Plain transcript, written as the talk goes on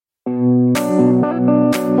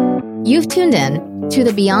You've tuned in to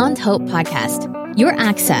the Beyond Hope podcast, your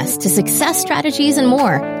access to success strategies and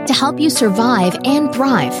more to help you survive and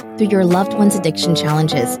thrive through your loved one's addiction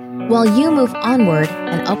challenges while you move onward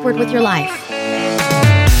and upward with your life.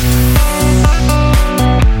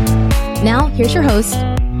 Now, here's your host,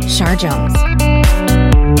 Shar Jones.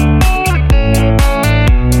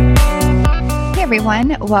 Hey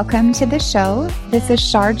everyone, welcome to the show. This is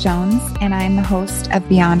Shar Jones, and I'm the host of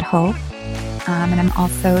Beyond Hope. And I'm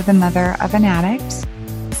also the mother of an addict.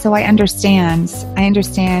 So I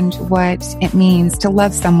understand what it means to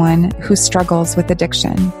love someone who struggles with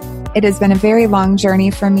addiction. It has been a very long journey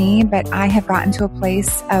for me, but I have gotten to a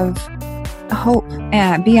place of hope,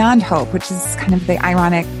 beyond hope, which is kind of the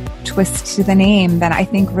ironic twist to the name, that I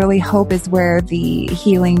think really hope is where the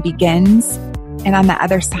healing begins. And on the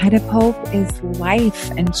other side of hope is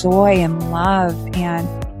life and joy and love and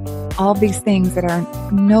all these things that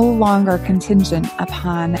are no longer contingent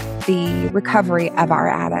upon the recovery of our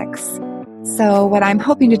addicts. So what I'm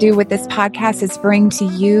hoping to do with this podcast is bring to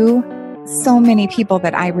you so many people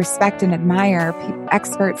that I respect and admire,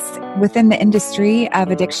 experts within the industry of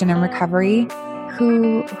addiction and recovery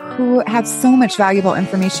who have so much valuable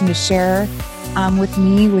information to share with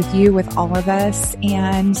me, with you, with all of us.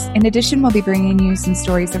 And in addition, we'll be bringing you some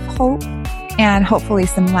stories of hope and hopefully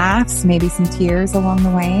some laughs, maybe some tears along the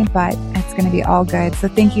way, but it's going to be all good. So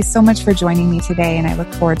thank you so much for joining me today, and I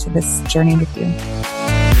look forward to this journey with you.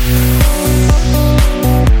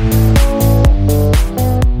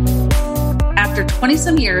 After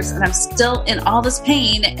 20-some years, and I'm still in all this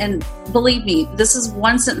pain, and believe me, this is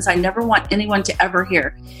one sentence I never want anyone to ever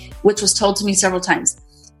hear, which was told to me several times.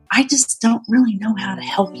 I just don't really know how to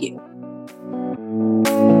help you.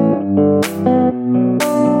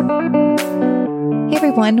 Hey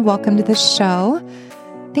everyone, welcome to the show.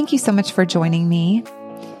 Thank you so much for joining me.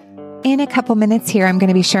 In a couple minutes here, I'm going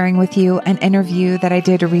to be sharing with you an interview that I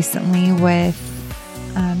did recently with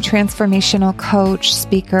transformational coach,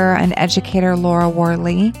 speaker, and educator Laura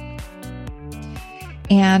Worley.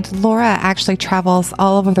 And Laura actually travels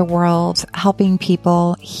all over the world helping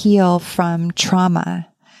people heal from trauma.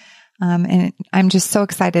 And I'm just so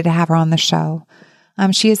excited to have her on the show.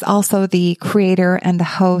 She is also the creator and the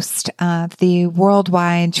host of the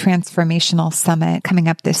Worldwide Transformational Summit coming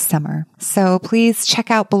up this summer. So please check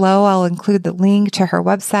out below. I'll include the link to her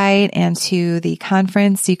website and to the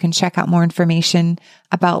conference. You can check out more information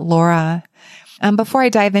about Laura. Before I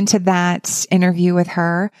dive into that interview with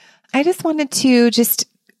her, I just wanted to just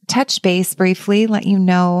touch base briefly, let you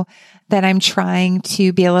know that I'm trying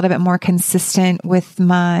to be a little bit more consistent with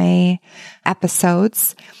my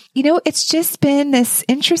episodes. You know, it's just been this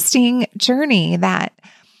interesting journey that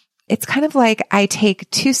it's kind of like I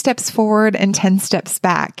take 2 steps forward and 10 steps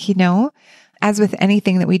back, you know. As with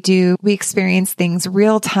anything that we do, we experience things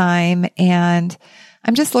real time, and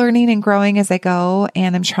I'm just learning and growing as I go,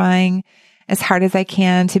 and I'm trying as hard as I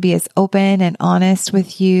can to be as open and honest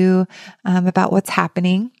with you about what's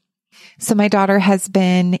happening. So my daughter has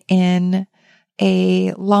been in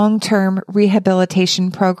a long-term rehabilitation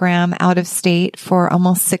program out of state for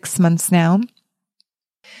almost 6 months now.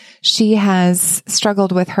 She has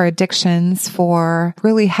struggled with her addictions for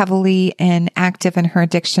really heavily and active in her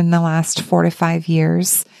addiction the last 4 to 5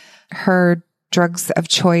 years. Her drugs of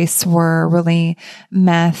choice were really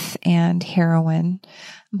meth and heroin,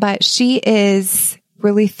 but she is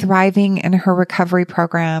really thriving in her recovery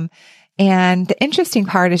program. And the interesting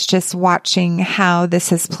part is just watching how this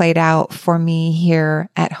has played out for me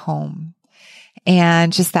here at home,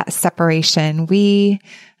 and just that separation. We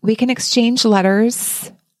can exchange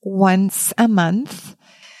letters once a month.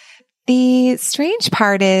 The strange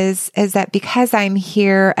part is that because I'm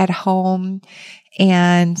here at home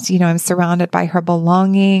and, you know, I'm surrounded by her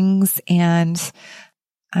belongings, and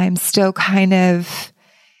I'm still kind of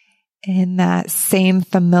in that same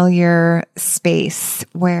familiar space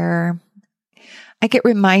where I get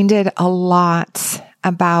reminded a lot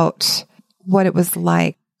about what it was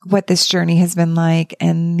like, what this journey has been like,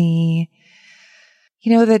 and the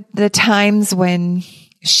times when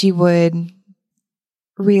she would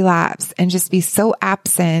relapse and just be so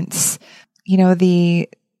absent, you know, the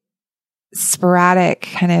sporadic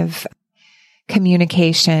kind of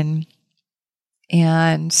communication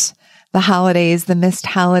and the holidays, the missed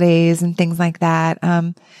holidays and things like that.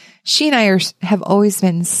 She and I have always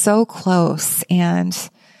been so close, and,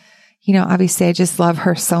 you know, obviously I just love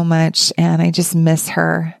her so much, and I just miss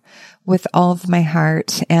her with all of my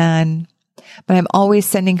heart. But I'm always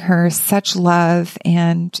sending her such love,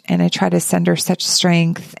 and I try to send her such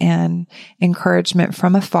strength and encouragement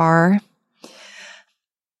from afar.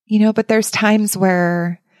 You know, but there's times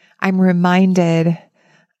where I'm reminded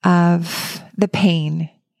of the pain,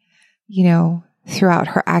 throughout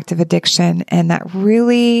her active addiction. And that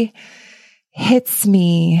really hits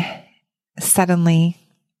me suddenly,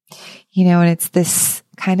 and it's this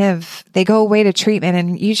kind of, they go away to treatment,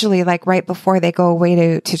 and usually like right before they go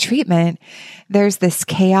away to treatment, there's this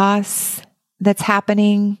chaos that's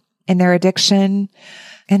happening in their addiction.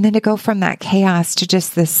 And then to go from that chaos to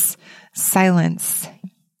just this silence,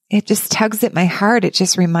 it just tugs at my heart. It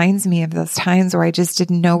just reminds me of those times where I just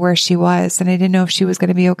didn't know where she was, and I didn't know if she was going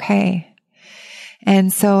to be okay.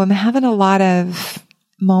 And so I'm having a lot of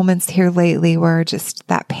moments here lately where just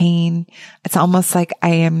that pain, it's almost like I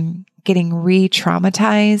am getting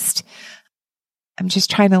re-traumatized. I'm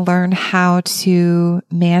just trying to learn how to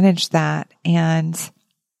manage that, and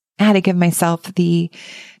how to give myself the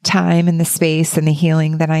time and the space and the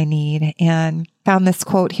healing that I need. And found this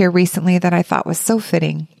quote here recently that I thought was so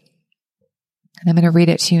fitting. And I'm going to read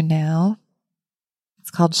it to you now. It's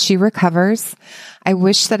called She Recovers. I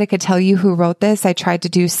wish that I could tell you who wrote this. I tried to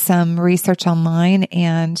do some research online,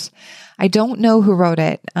 and I don't know who wrote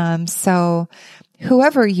it. So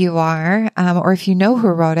whoever you are, or if you know who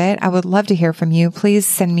wrote it, I would love to hear from you. Please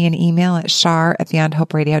send me an email at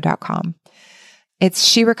shar@beyondhoperadio.com. It's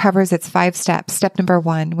She Recovers. It's 5 steps. Step number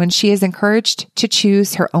 1, when she is encouraged to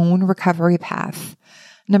choose her own recovery path.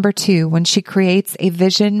 Number 2, when she creates a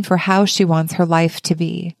vision for how she wants her life to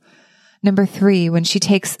be. Number 3, when she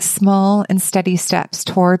takes small and steady steps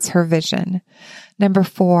towards her vision. Number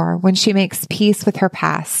 4, when she makes peace with her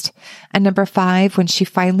past. And number 5, when she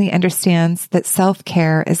finally understands that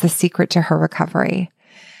self-care is the secret to her recovery.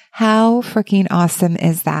 How freaking awesome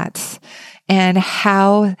is that? And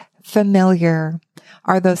how familiar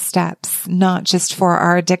are those steps, not just for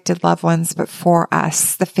our addicted loved ones, but for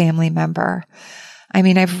us, the family member. I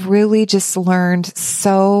mean, I've really just learned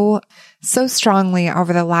so strongly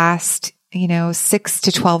over the last, 6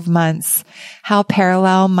 to 12 months, how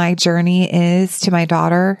parallel my journey is to my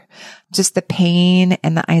daughter. Just the pain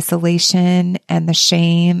and the isolation and the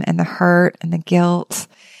shame and the hurt and the guilt,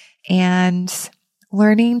 and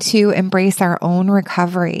learning to embrace our own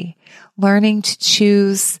recovery, learning to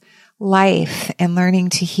choose life and learning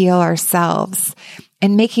to heal ourselves,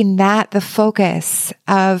 and making that the focus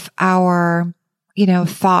of our,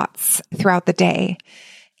 thoughts throughout the day.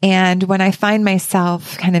 And when I find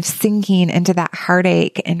myself kind of sinking into that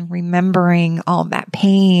heartache and remembering all that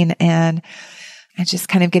pain, and just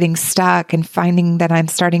kind of getting stuck and finding that I'm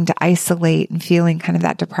starting to isolate and feeling kind of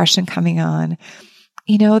that depression coming on,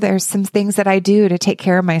 there's some things that I do to take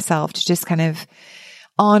care of myself, to just kind of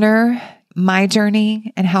honor my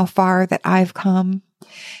journey and how far that I've come,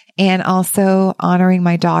 and also honoring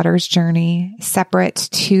my daughter's journey,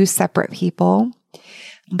 two separate people,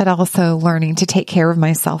 but also learning to take care of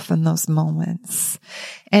myself in those moments.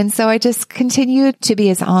 And so I just continue to be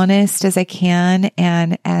as honest as I can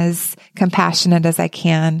and as compassionate as I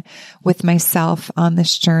can with myself on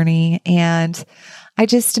this journey. And I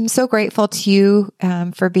just am so grateful to you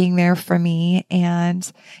for being there for me. And,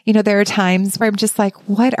 there are times where I'm just like,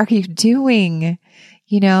 what are you doing?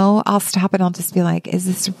 I'll stop and I'll just be like, is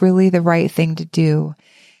this really the right thing to do?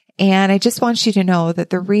 And I just want you to know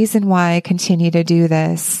that the reason why I continue to do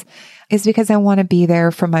this is because I want to be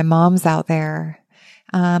there for my moms out there,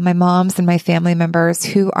 my moms and my family members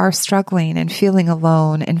who are struggling and feeling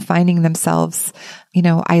alone and finding themselves,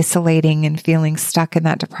 isolating and feeling stuck in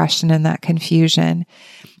that depression and that confusion,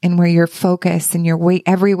 and where your focus and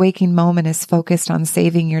every waking moment is focused on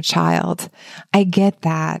saving your child. I get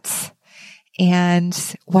that. And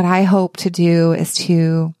what I hope to do is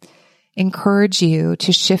to encourage you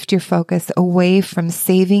to shift your focus away from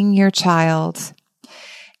saving your child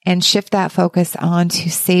and shift that focus onto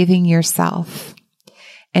saving yourself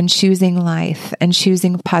and choosing life and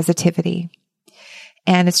choosing positivity.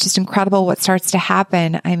 And it's just incredible what starts to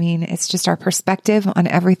happen. I mean, it's just our perspective on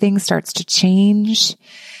everything starts to change,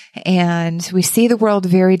 and we see the world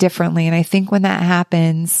very differently. And I think when that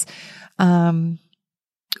happens,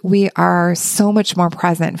 we are so much more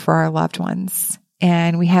present for our loved ones,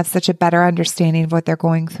 and we have such a better understanding of what they're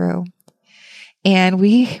going through. And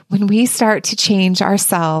when we start to change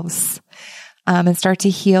ourselves, and start to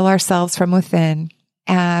heal ourselves from within,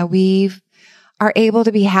 we are able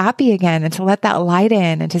to be happy again and to let that light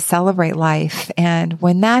in and to celebrate life. And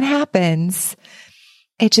when that happens,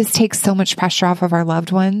 it just takes so much pressure off of our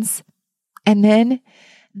loved ones. And then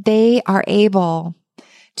they are able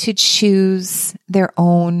to choose their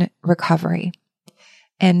own recovery,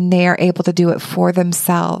 and they are able to do it for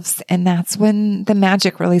themselves. And that's when the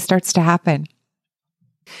magic really starts to happen.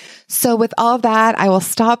 So with all of that, I will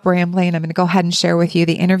stop rambling. I'm going to go ahead and share with you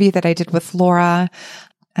the interview that I did with Laura.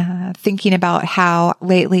 thinking about how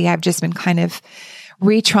lately I've just been kind of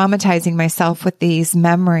re-traumatizing myself with these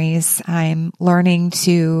memories. I'm learning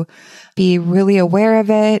to be really aware of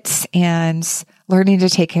it and learning to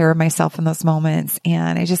take care of myself in those moments.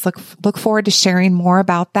 And I just look forward to sharing more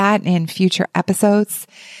about that in future episodes.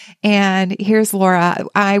 And here's Laura.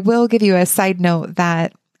 I will give you a side note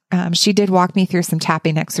that she did walk me through some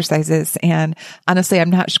tapping exercises. And honestly, I'm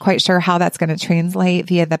not quite sure how that's going to translate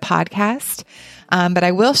via the podcast. But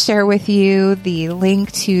I will share with you the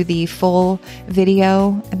link to the full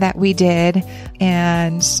video that we did.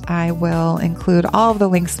 And I will include all of the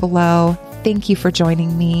links below. Thank you for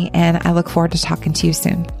joining me. And I look forward to talking to you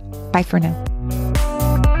soon. Bye for now.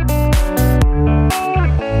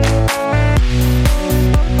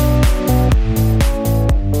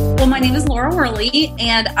 My name is Laura Worley,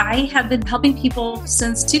 and I have been helping people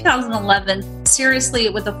since 2011, seriously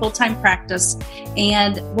with a full-time practice.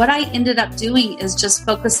 And what I ended up doing is just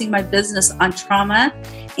focusing my business on trauma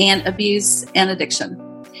and abuse and addiction.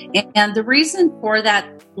 And the reason for that,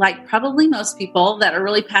 like probably most people that are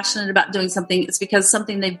really passionate about doing something, is because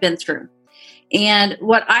something they've been through. And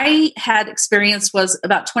what I had experienced was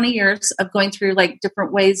about 20 years of going through like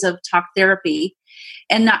different ways of talk therapy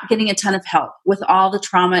and not getting a ton of help with all the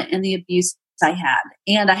trauma and the abuse I had.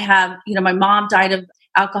 And I have, my mom died of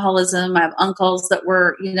alcoholism. I have uncles that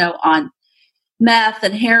were, on meth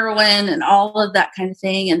and heroin and all of that kind of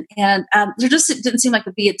thing. And there just didn't seem like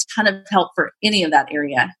there'd be a ton of help for any of that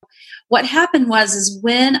area. What happened is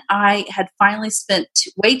when I had finally spent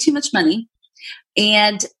way too much money,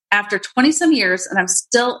 and after 20 some years, and I'm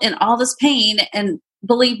still in all this pain, and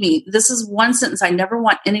believe me, this is one sentence I never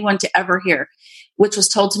want anyone to ever hear, which was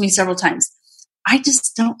told to me several times: I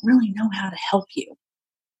just don't really know how to help you.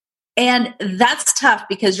 And that's tough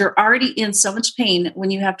because you're already in so much pain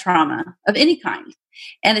when you have trauma of any kind.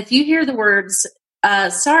 And if you hear the words,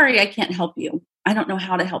 sorry, I can't help you, I don't know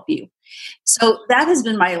how to help you. So that has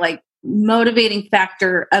been my motivating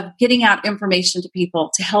factor of getting out information to people,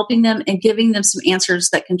 to helping them and giving them some answers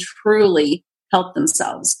that can truly help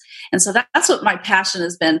themselves. And so that's what my passion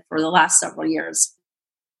has been for the last several years.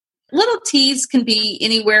 Little T's can be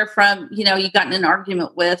anywhere from, you got in an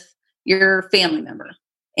argument with your family member.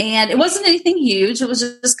 And it wasn't anything huge. It was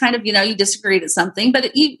just kind of, you disagreed at something,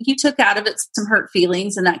 but you took out of it some hurt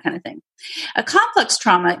feelings and that kind of thing. A complex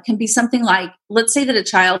trauma can be something like, let's say that a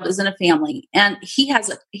child is in a family and he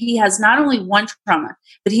has not only one trauma,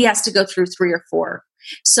 but he has to go through 3 or 4.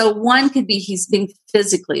 So one could be he's being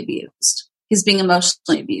physically abused. He's being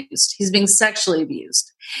emotionally abused. He's being sexually abused.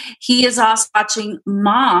 He is also watching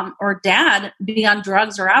mom or dad be on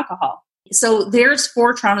drugs or alcohol. So there's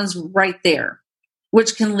 4 traumas right there,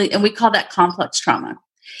 which can lead, and we call that complex trauma.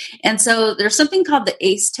 And so there's something called the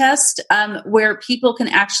ACE test, where people can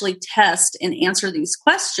actually test and answer these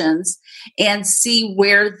questions and see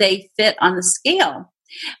where they fit on the scale.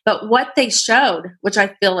 But what they showed, which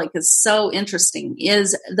I feel like is so interesting,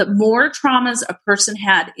 is the more traumas a person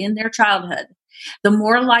had in their childhood, the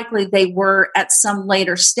more likely they were at some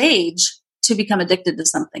later stage to become addicted to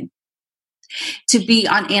something, to be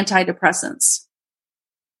on antidepressants.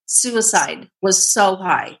 Suicide was so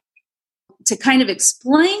high. To kind of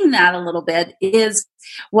explain that a little bit is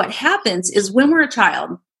what happens is when we're a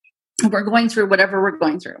child and we're going through whatever we're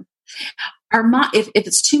going through, our mind, if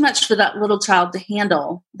it's too much for that little child to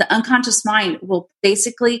handle, the unconscious mind will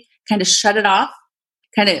basically kind of shut it off,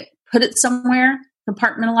 kind of put it somewhere,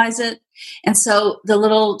 compartmentalize it. And so the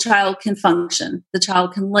little child can function, the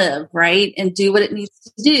child can live, right? And do what it needs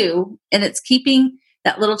to do. And it's keeping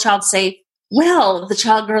that little child safe. Well, the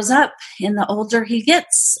child grows up, and the older he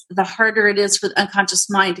gets, the harder it is for the unconscious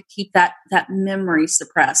mind to keep that memory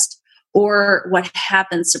suppressed or what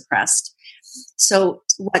happened suppressed. So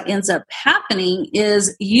what ends up happening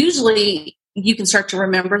is usually you can start to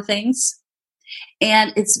remember things.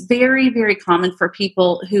 And it's very, very common for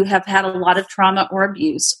people who have had a lot of trauma or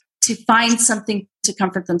abuse to find something to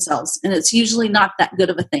comfort themselves. And it's usually not that good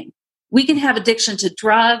of a thing. We can have addiction to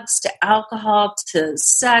drugs, to alcohol, to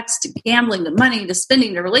sex, to gambling, to money, to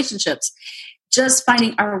spending, to relationships, just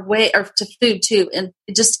finding our way, or to food too, and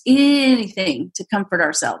just anything to comfort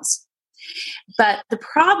ourselves. But the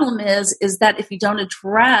problem is that if you don't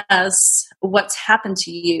address what's happened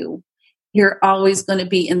to you, you're always going to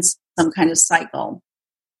be in some kind of cycle.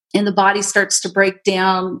 And the body starts to break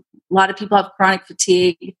down. A lot of people have chronic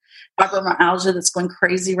fatigue, fibromyalgia that's going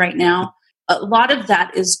crazy right now. A lot of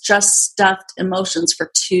that is just stuffed emotions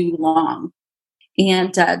for too long.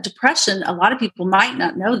 And depression, a lot of people might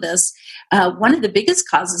not know this. One of the biggest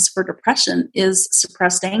causes for depression is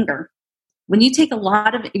suppressed anger. When you take a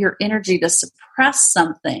lot of your energy to suppress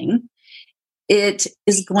something, it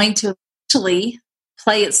is going to eventually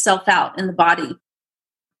play itself out in the body.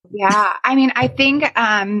 Yeah. I mean, I think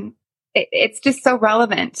it's just so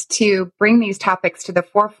relevant to bring these topics to the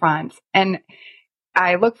forefront. And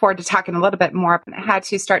I look forward to talking a little bit more about how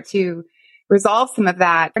to start to resolve some of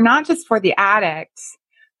that, not just for the addicts,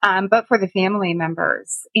 but for the family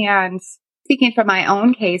members. And speaking from my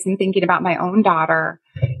own case and thinking about my own daughter,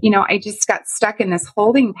 I just got stuck in this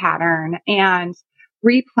holding pattern and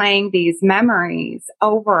replaying these memories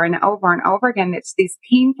over and over and over again. It's these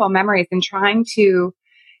painful memories and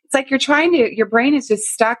it's like your brain is just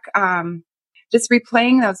stuck, just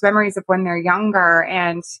replaying those memories of when they're younger.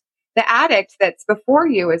 And the addict that's before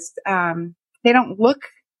you is, they don't look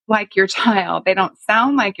like your child. They don't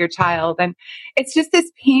sound like your child. And it's just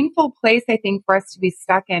this painful place, I think, for us to be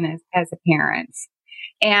stuck in as a parent.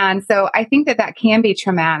 And so I think that can be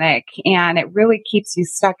traumatic, and it really keeps you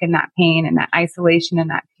stuck in that pain and that isolation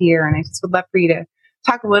and that fear. And I just would love for you to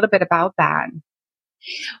talk a little bit about that.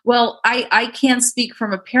 Well, I can speak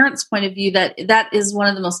from a parent's point of view that is one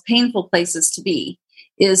of the most painful places to be,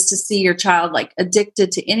 is to see your child like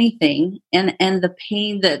addicted to anything and the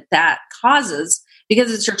pain that causes,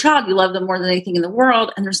 because it's your child. You love them more than anything in the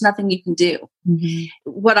world, and there's nothing you can do. Mm-hmm.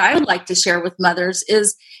 What I would like to share with mothers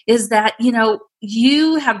is that,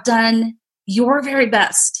 you have done your very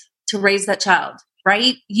best to raise that child,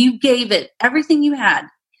 right? You gave it everything you had.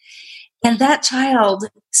 And that child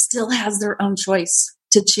still has their own choice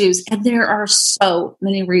to choose. And there are so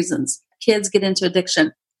many reasons kids get into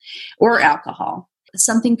addiction or alcohol.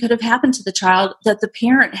 Something could have happened to the child that the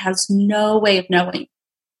parent has no way of knowing.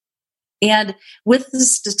 And with the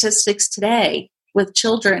statistics today with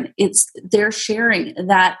children, they're sharing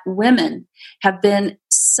that women have been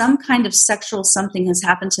some kind of sexual something has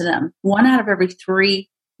happened to them. 1 out of every 3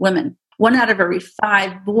 women, 1 out of every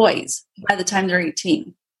 5 boys by the time they're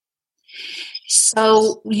 18.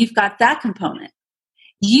 So you've got that component.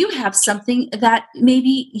 You have something that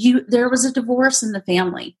maybe there was a divorce in the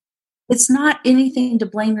family. It's not anything to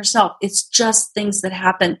blame yourself. It's just things that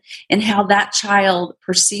happen and how that child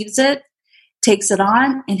perceives it, takes it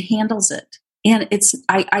on, and handles it. And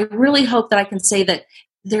I really hope that I can say that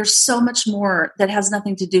there's so much more that has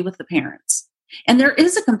nothing to do with the parents. And there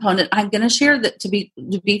is a component I'm going to share that to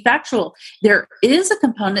be factual. There is a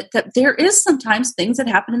component that there is sometimes things that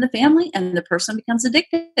happen in the family and the person becomes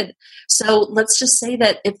addicted. So let's just say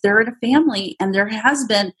that if they're in a family and there has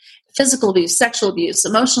been physical abuse, sexual abuse,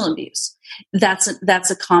 emotional abuse, that's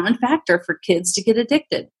a common factor for kids to get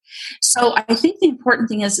addicted. So I think the important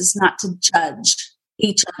thing is not to judge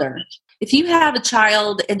each other. If you have a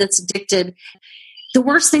child and it's addicted, the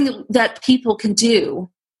worst thing that people can do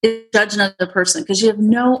is judge another person, because you have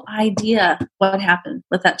no idea what happened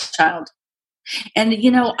with that child. And,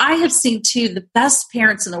 I have seen too the best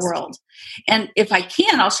parents in the world. And if I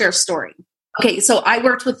can, I'll share a story. Okay, so I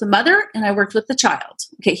worked with the mother and I worked with the child.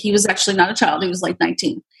 Okay, he was actually not a child. He was like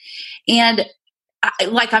 19. And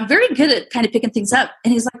I'm very good at kind of picking things up.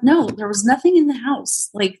 And he's like, no, there was nothing in the house.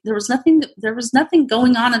 Like there was nothing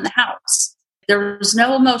going on in the house. There was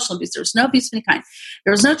no emotional abuse. There was no abuse of any kind.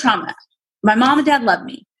 There was no trauma. My mom and dad loved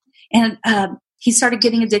me. And he started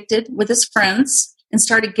getting addicted with his friends and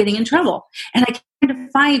started getting in trouble. And I kind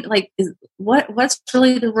of find what's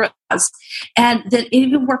really the cause. And then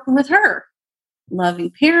even working with her,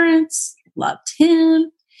 loving parents, loved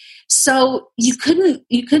him. So you couldn't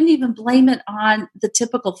even blame it on the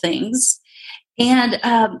typical things. And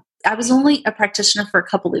I was only a practitioner for a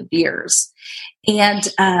couple of years. And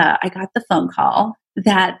I got the phone call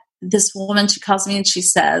that this woman, she calls me and she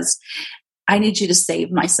says, I need you to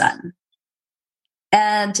save my son.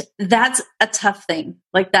 And that's a tough thing.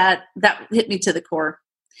 Like that hit me to the core.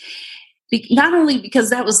 Not only because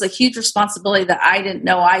that was a huge responsibility that I didn't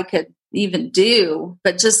know I could even do,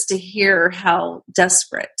 but just to hear how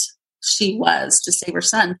desperate she was to save her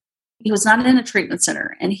son. He was not in a treatment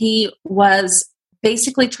center, and he was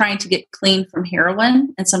basically trying to get clean from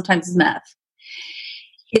heroin and sometimes meth.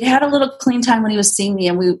 He'd had a little clean time when he was seeing me,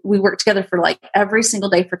 and we worked together for like every single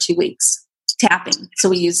day for 2 weeks, tapping. So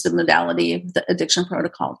we used the modality of the addiction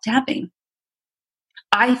protocol, tapping.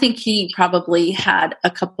 I think he probably had a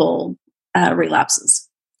couple relapses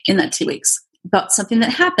in that 2 weeks. But something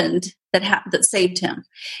that happened that saved him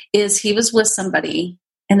is he was with somebody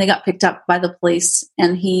and they got picked up by the police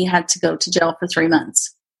and he had to go to jail for 3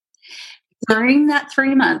 months. During that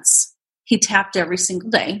 3 months, he tapped every single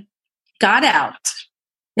day, got out,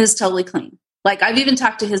 and is totally clean. Like I've even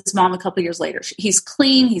talked to his mom a couple years later. He's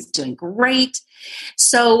clean. He's doing great.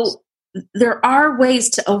 So there are ways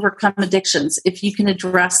to overcome addictions if you can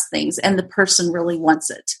address things and the person really wants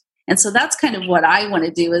it. And so that's kind of what I want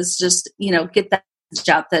to do, is just, get that message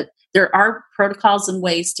out that there are protocols and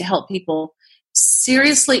ways to help people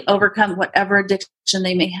seriously overcome whatever addiction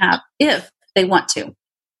they may have if they want to.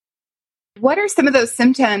 What are some of those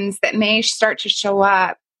symptoms that may start to show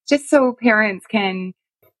up, just so parents can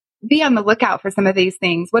be on the lookout for some of these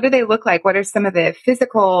things? What do they look like? What are some of the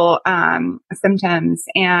physical symptoms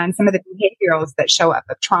and some of the behaviorals that show up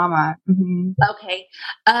of trauma? Mm-hmm. Okay.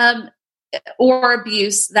 Or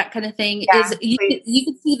abuse, that kind of thing. Yeah, is you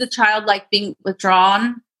can see the child like being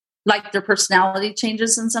withdrawn, like their personality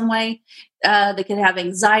changes in some way. They could have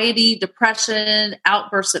anxiety, depression,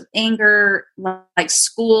 outbursts of anger, like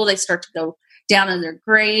school. They start to go down in their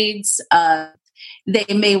grades. They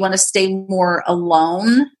may want to stay more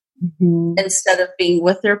alone instead of being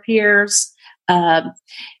with their peers. The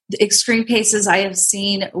extreme cases I have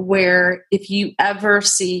seen where if you ever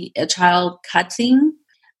see a child cutting,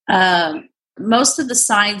 most of the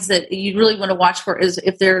signs that you really want to watch for is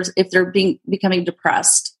if they're becoming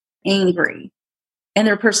depressed, angry, and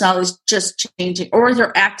their personality is just changing, or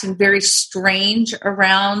they're acting very strange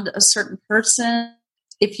around a certain person.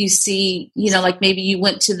 If you see, like maybe you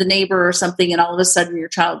went to the neighbor or something and all of a sudden your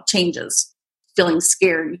child changes, feeling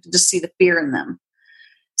scared, you can just see the fear in them.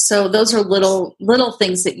 So those are little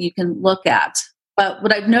things that you can look at. But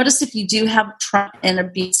what I've noticed, if you do have trauma and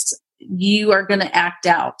abuse, you are going to act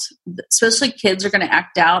out. Especially kids are going to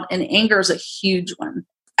act out, and anger is a huge one.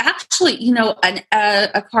 Actually,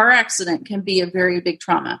 a car accident can be a very big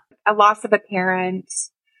trauma. A loss of a parent,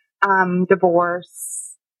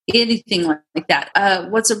 divorce, anything like that.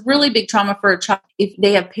 What's a really big trauma for a child if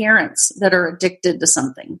they have parents that are addicted to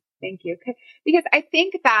something? Thank you. Because I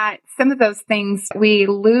think that some of those things, we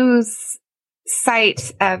lose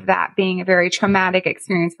sight of that being a very traumatic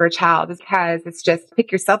experience for a child, because it's just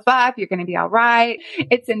pick yourself up, you're going to be all right,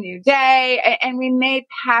 it's a new day, and we may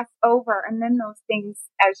pass over, and then those things,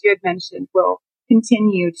 as you had mentioned, will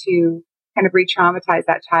continue to kind of re-traumatize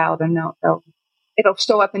that child, and it'll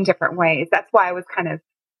show up in different ways. That's why I was kind of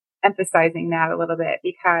emphasizing that a little bit,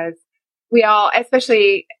 because we all,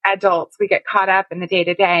 especially adults, we get caught up in the day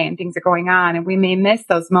to day and things are going on, and we may miss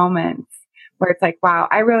those moments where it's like, wow,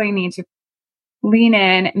 I really need to lean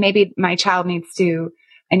in. Maybe my child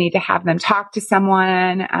I need to have them talk to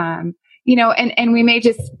someone, and we may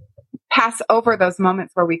just pass over those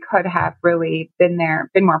moments where we could have really been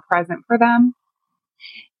more present for them.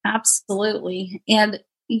 Absolutely. And,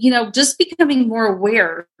 just becoming more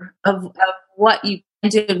aware of what you can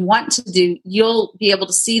do and want to do, you'll be able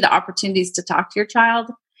to see the opportunities to talk to your child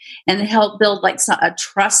and help build like a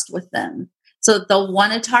trust with them, so that they'll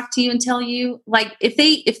want to talk to you and tell you. Like if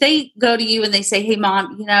they go to you and they say, hey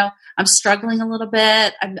mom, I'm struggling a little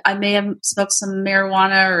bit. I may have smoked some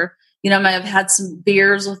marijuana, or, may have had some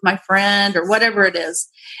beers with my friend, or whatever it is.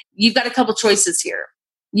 You've got a couple choices here.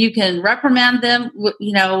 You can reprimand them,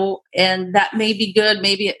 and that may be good.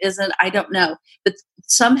 Maybe it isn't. I don't know. But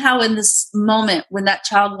somehow in this moment when that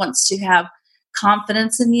child wants to have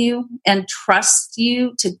confidence in you and trust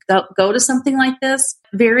you to go to something like this,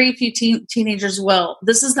 very few teenagers will.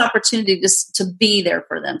 This is the opportunity just to be there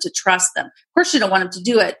for them, to trust them. Of course, you don't want them to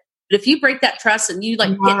do it, but if you break that trust and you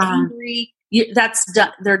get angry, that's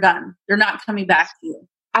done. They're done. They're not coming back to you.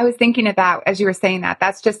 I was thinking of that as you were saying that.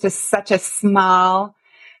 That's just such a small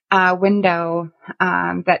window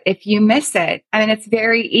that if you miss it, I mean, it's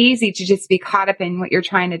very easy to just be caught up in what you're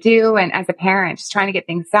trying to do. And as a parent, just trying to get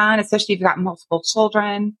things done, especially if you've got multiple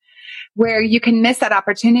children, where you can miss that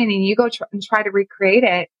opportunity and you go and try to recreate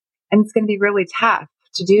it. And it's going to be really tough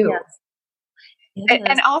to do. Yes.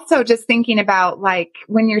 And also just thinking about like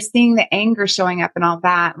when you're seeing the anger showing up and all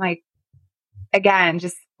that, like, again,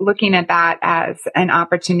 just looking at that as an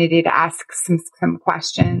opportunity to ask some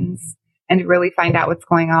questions and to really find out what's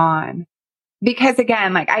going on. Because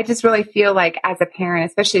again, like I just really feel like as a parent,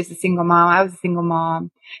 especially as a single mom, I was a single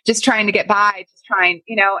mom, just trying to get by, and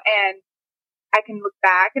I can look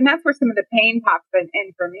back, and that's where some of the pain pops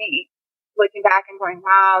in for me, looking back and going,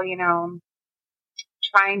 wow,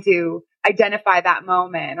 trying to identify that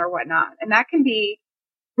moment or whatnot. And that can be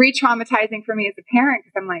re-traumatizing for me as a parent,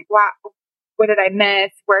 because I'm like, wow, what did I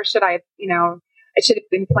miss? Where should I should have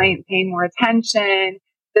been paying more attention,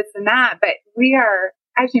 this and that. But we are,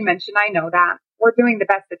 as you mentioned, I know that we're doing the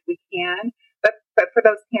best that we can, but for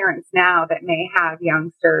those parents now that may have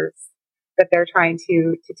youngsters that they're trying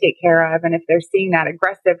to take care of, and if they're seeing that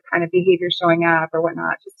aggressive kind of behavior showing up or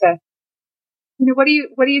whatnot, just to, what do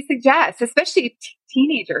you suggest, especially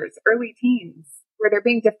teenagers, early teens, where they're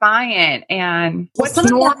being defiant, and what's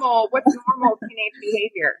normal teenage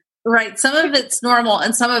behavior? Right. Some of it's normal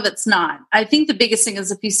and some of it's not. I think the biggest thing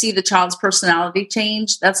is if you see the child's personality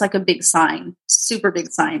change, that's like a big sign, super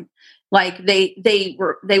big sign. Like they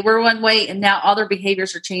were one way and now all their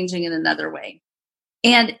behaviors are changing in another way.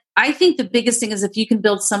 And I think the biggest thing is if you can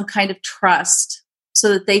build some kind of trust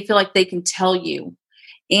so that they feel like they can tell you.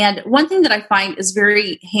 And one thing that I find is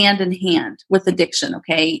very hand in hand with addiction,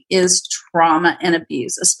 okay, is trauma and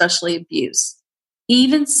abuse, especially abuse.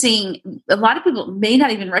 Even seeing a lot of people may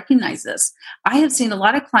not even recognize this. I have seen a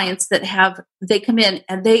lot of clients that they come in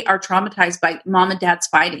and they are traumatized by mom and dad's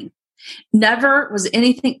fighting. Never was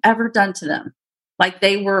anything ever done to them. Like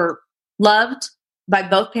they were loved by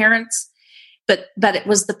both parents, but it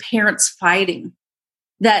was the parents fighting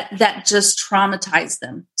that just traumatized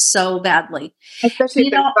them so badly. Especially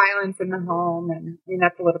if there's violence in the home. And I mean,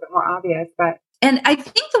 that's a little bit more obvious, but. And I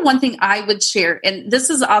think the one thing I would share, and this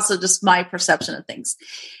is also just my perception of things,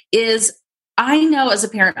 is I know as a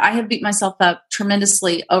parent, I have beat myself up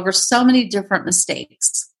tremendously over so many different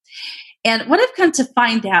mistakes. And what I've come to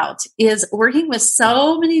find out is working with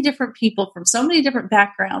so many different people from so many different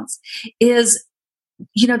backgrounds is,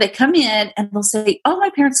 they come in and they'll say, oh, my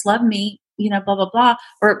parents love me, blah, blah, blah,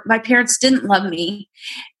 or my parents didn't love me.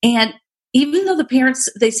 And even though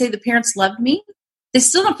they say the parents loved me, they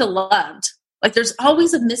still don't feel loved. Like there's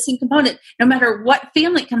always a missing component. No matter what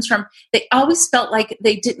family it comes from, they always felt like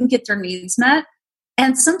they didn't get their needs met.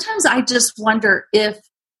 And sometimes I just wonder if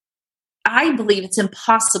I believe it's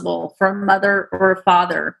impossible for a mother or a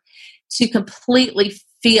father to completely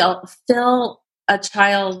fill a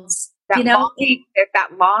child's, that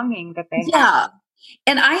longing that they have.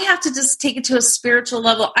 And I have to just take it to a spiritual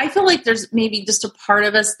level. I feel like there's maybe just a part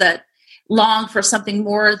of us that long for something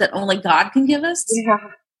more that only God can give us. Yeah.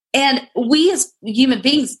 And we as human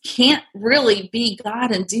beings can't really be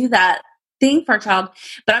God and do that thing for our child.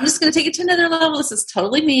 But I'm just going to take it to another level. This is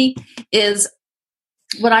totally me, is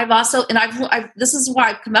what I've also, and this is why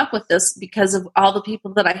I've come up with this because of all the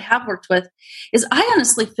people that I have worked with, is I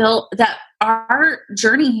honestly feel that our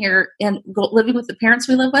journey here and living with the parents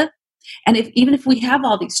we live with, and even if we have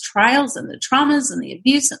all these trials and the traumas and the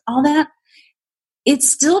abuse and all that,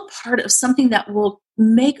 it's still part of something that will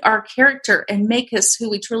make our character and make us who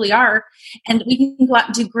we truly are. And we can go out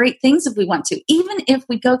and do great things if we want to. Even if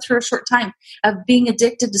we go through a short time of being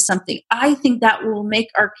addicted to something, I think that will make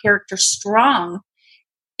our character strong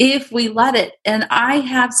if we let it. And I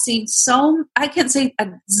have seen I can't say a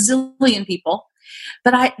zillion people,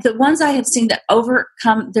 but the ones I have seen that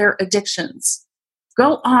overcome their addictions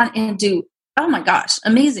go on and do, oh my gosh,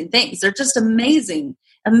 amazing things. They're just amazing,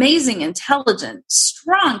 intelligent,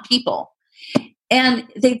 strong people. And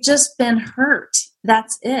they've just been hurt.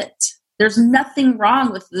 That's it. There's nothing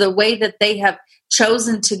wrong with the way that they have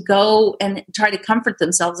chosen to go and try to comfort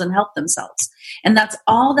themselves and help themselves. And that's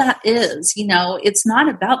all that is. It's not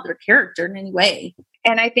about their character in any way.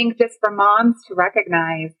 And I think just for moms to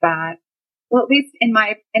recognize that, well, at least in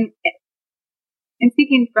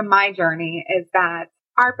speaking from my journey, is that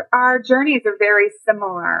our journeys are very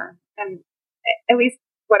similar. And at least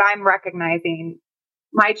what I'm recognizing,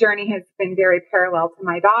 my journey has been very parallel to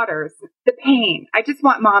my daughter's. The pain. I just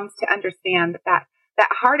want moms to understand that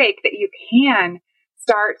heartache, that you can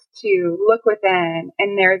start to look within,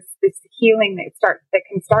 and there's this healing that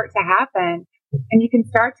can start to happen, and you can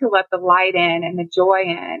start to let the light in and the joy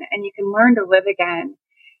in, and you can learn to live again.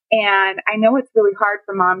 And I know it's really hard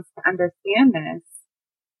for moms to understand this,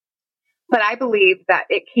 but I believe that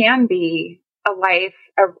it can be a life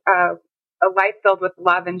filled with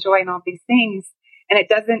love and joy and all these things. And it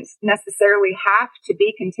doesn't necessarily have to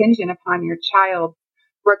be contingent upon your child's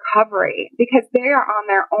recovery, because they are on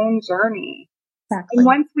their own journey. Exactly. And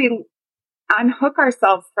once we unhook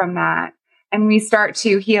ourselves from that and we start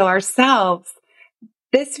to heal ourselves,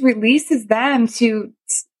 this releases them to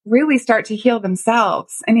really start to heal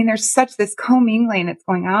themselves. I mean, there's such this commingling that's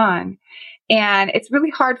going on. And it's really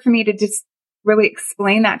hard for me to just really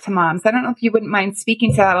explain that to moms. I don't know if you wouldn't mind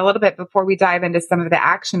speaking to that a little bit before we dive into some of the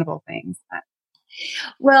actionable things.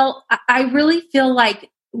 Well, I really feel like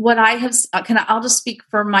what I have, I'll just speak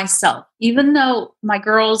for myself, even though my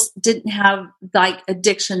girls didn't have like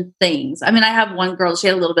addiction things. I mean, I have one girl, she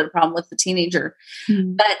had a little bit of problem with the teenager,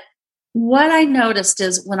 but what I noticed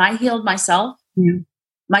is when I healed myself,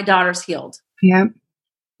 my daughters healed. Yeah.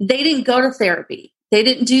 They didn't go to therapy. They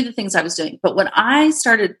didn't do the things I was doing. But when I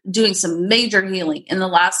started doing some major healing in the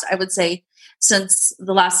last, I would say since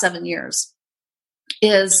the last 7 years,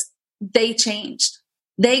 is they changed.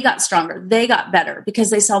 They got stronger. They got better because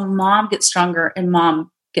they saw mom get stronger and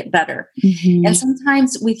mom get better. Mm-hmm. And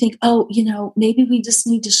sometimes we think, oh, maybe we just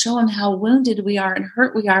need to show them how wounded we are and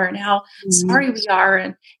hurt we are and how sorry we are.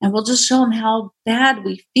 And we'll just show them how bad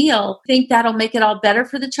we feel. I think that'll make it all better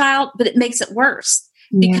for the child, but it makes it worse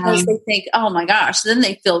because they think, oh my gosh, then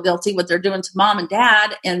they feel guilty what they're doing to mom and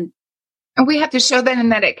dad. And we have to show them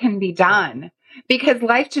that it can be done because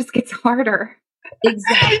life just gets harder.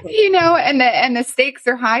 Exactly. And the stakes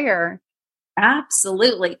are higher.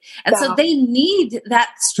 Absolutely. And so they need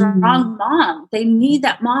that strong mom. They need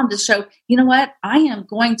that mom to show, you know what, I am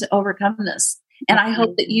going to overcome this. And I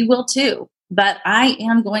hope that you will too, but I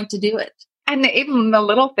am going to do it. And even the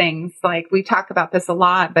little things, like we talk about this a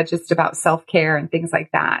lot, but just about self-care and things like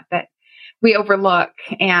that we overlook.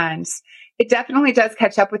 And it definitely does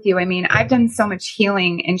catch up with you. I mean, I've done so much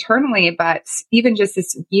healing internally, but even just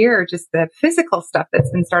this year, just the physical stuff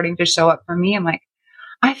that's been starting to show up for me, I'm like,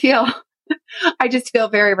 I just feel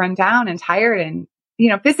very run down and tired. And,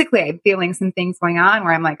 physically I'm feeling some things going on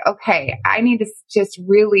where I'm like, okay, I need to just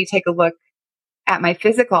really take a look at my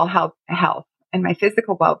physical health and my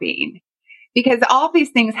physical well-being, because all these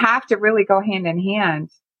things have to really go hand in hand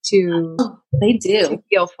to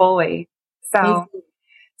feel fully. So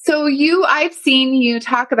I've seen you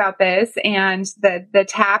talk about this and the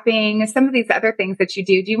tapping, some of these other things that you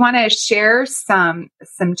do. Do you want to share some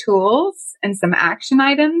tools and some action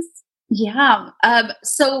items? Yeah.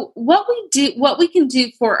 So what we can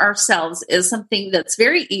do for ourselves is something that's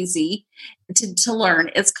very easy to learn.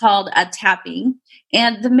 It's called tapping.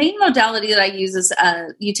 And the main modality that I use is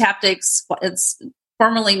eutaptics. It's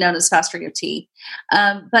formerly known as Faster EFT.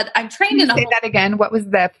 But I'm trained in say that again. What was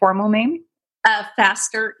the formal name?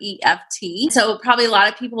 Faster EFT. So probably a lot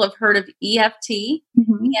of people have heard of EFT.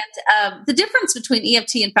 Mm-hmm. And the difference between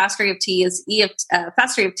EFT and Faster EFT is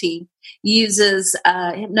Faster EFT uses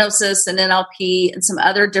hypnosis and NLP and some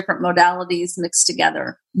other different modalities mixed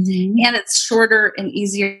together. Mm-hmm. And it's shorter and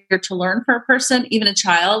easier to learn for a person. Even a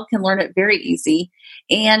child can learn it very easy.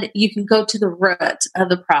 And you can go to the root of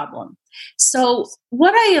the problem. So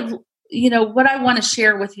what I want to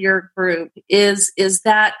share with your group is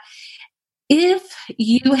that if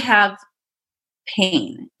you have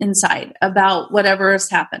pain inside about whatever has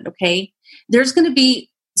happened, okay, there's going to be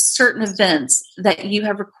certain events that you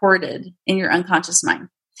have recorded in your unconscious mind.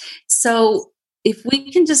 So if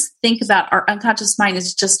we can just think about our unconscious mind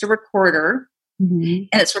as just a recorder, mm-hmm.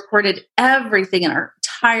 and it's recorded everything in our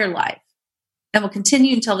entire life and will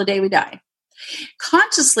continue until the day we die.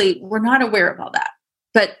 Consciously, we're not aware of all that.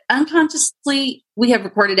 But unconsciously, we have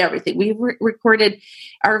recorded everything. We've recorded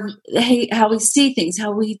how we see things,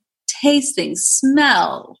 how we taste things,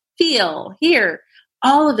 smell, feel, hear,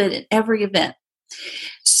 all of it in every event.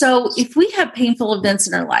 So if we have painful events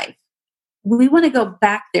in our life, we want to go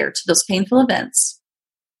back there to those painful events,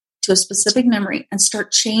 to a specific memory, and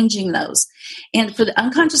start changing those. And for the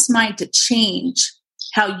unconscious mind to change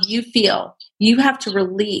how you feel, you have to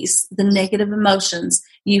release the negative emotions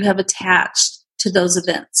you have attached to those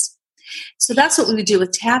events. So that's what we do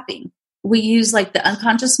with tapping. We use like the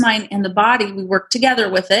unconscious mind and the body. We work together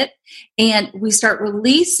with it and we start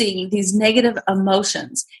releasing these negative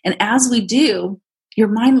emotions. And as we do, your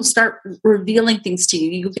mind will start revealing things to you.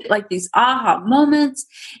 You get like these aha moments.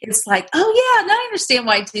 It's like, oh yeah, now I understand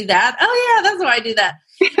why I do that. Oh yeah, that's why I do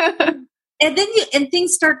that. And then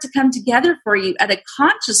things start to come together for you at a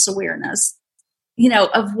conscious awareness,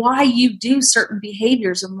 of why you do certain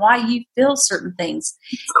behaviors and why you feel certain things.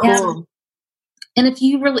 Cool. And if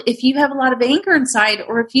you have a lot of anger inside,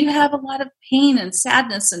 or if you have a lot of pain and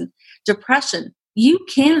sadness and depression, you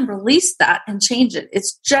can release that and change it.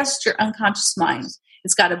 It's just your unconscious mind.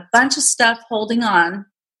 It's got a bunch of stuff holding on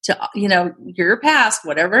to, your past,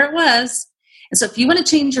 whatever it was. And so if you want to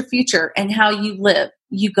change your future and how you live,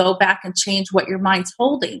 you go back and change what your mind's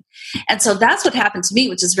holding. And so that's what happened to me,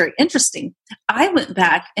 which is very interesting. I went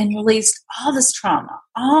back and released all this trauma,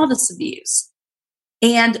 all this abuse.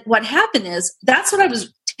 And what happened is that's what I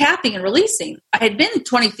was tapping and releasing. I had been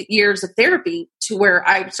 20 years of therapy to where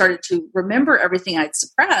I started to remember everything I'd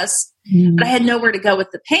suppressed, but I had nowhere to go with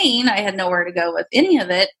the pain. I had nowhere to go with any of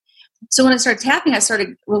it. So when I started tapping, I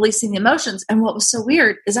started releasing the emotions. And what was so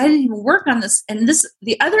weird is I didn't even work on this. And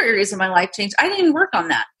the other areas of my life changed. I didn't even work on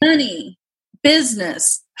that. Money,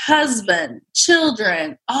 business, husband,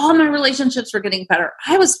 children, all my relationships were getting better.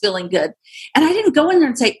 I was feeling good. And I didn't go in there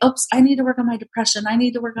and say, oops, I need to work on my depression. I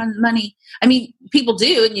need to work on money. I mean, people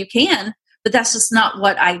do, and you can, but that's just not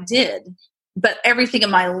what I did. But everything in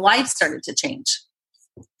my life started to change.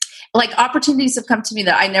 Like opportunities have come to me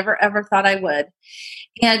that I never, ever thought I would.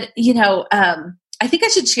 And, I think I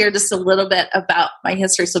should share just a little bit about my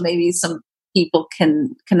history so maybe some people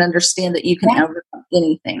can understand that you can overcome.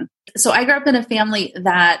 anything. So I grew up in a family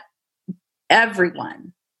that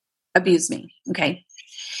everyone abused me. Okay.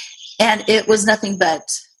 And it was nothing but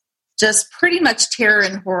just pretty much terror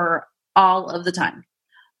and horror all of the time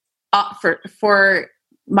for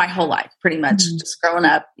my whole life, pretty much just growing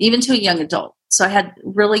up, even to a young adult. So I had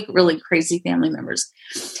really, really crazy family members.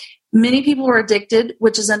 Many people were addicted,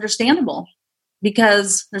 which is understandable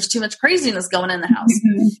because there's too much craziness going in the house.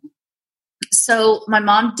 So my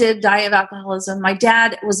mom did die of alcoholism. My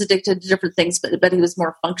dad was addicted to different things, but he was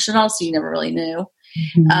more functional, so you never really knew.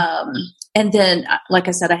 And then, like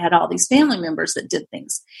I said, I had all these family members that did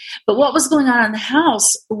things. But what was going on in the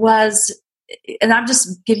house was, and I'm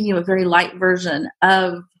just giving you a very light version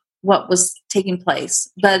of what was taking place,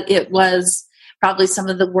 but it was probably some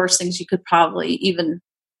of the worst things you could probably even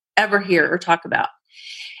ever hear or talk about.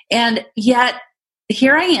 And yet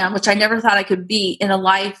here I am, which I never thought I could be in a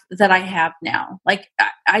life that I have now. Like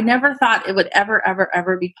I never thought it would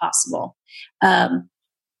ever be possible. And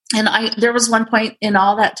there was one point in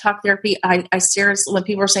all that talk therapy, I seriously, when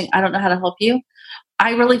people were saying, I don't know how to help you,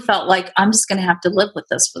 I really felt like I'm just going to have to live with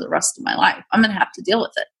this for the rest of my life. I'm going to have to deal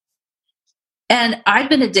with it. And I've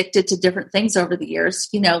been addicted to different things over the years,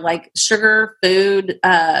 like sugar, food,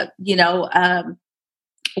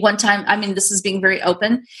 one time, I mean, this is being very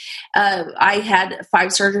open. I had 5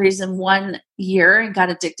 surgeries in 1 year and got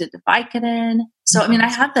addicted to Vicodin. So, I mean, I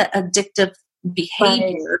had that addictive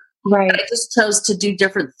behavior. Right. I just chose to do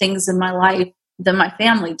different things in my life than my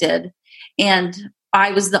family did. And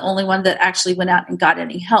I was the only one that actually went out and got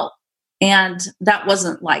any help. And that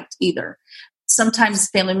wasn't liked either. Sometimes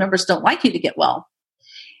family members don't like you to get well.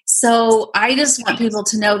 So I just want people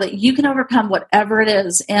to know that you can overcome whatever it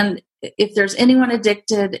is. And if there's anyone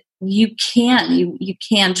addicted, you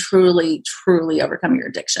can truly, truly overcome your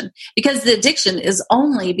addiction, because the addiction is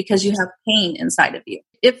only because you have pain inside of you.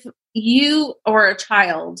 If you or a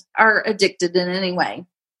child are addicted in any way,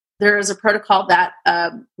 there is a protocol that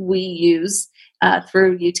we use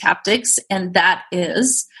through Eutaptics, and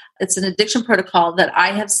it's an addiction protocol that I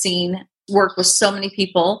have seen work with so many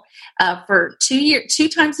people for 2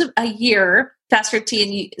 times a year. Fast T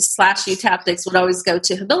and /Eutaptics would always go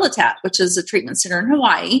to Habilitat, which is a treatment center in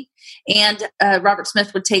Hawaii. And Robert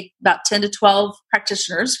Smith would take about 10 to 12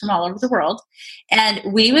 practitioners from all over the world. And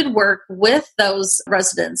we would work with those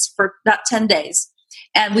residents for about 10 days.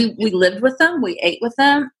 And we lived with them. We ate with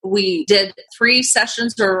them. We did 3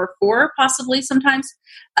 sessions or 4, possibly sometimes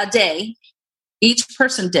a day. Each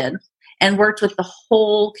person did, and worked with the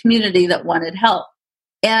whole community that wanted help.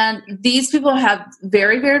 And these people have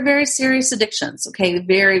very, very, very serious addictions. Okay.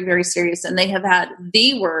 Very, very serious. And they have had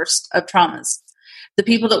the worst of traumas. The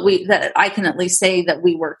people that I can at least say that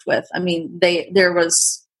we worked with, I mean, there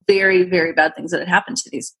was very, very bad things that had happened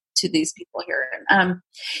to these people here.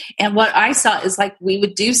 And what I saw is, like, we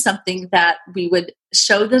would do something that we would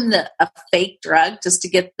show them a fake drug just to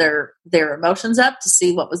get their emotions up to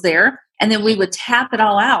see what was there. And then we would tap it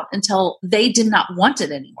all out until they did not want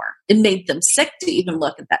it anymore. It made them sick to even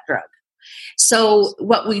look at that drug. So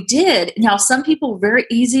what we did, now some people were very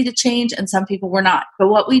easy to change and some people were not. But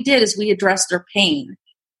what we did is we addressed their pain.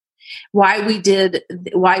 Why we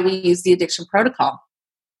used the addiction protocol.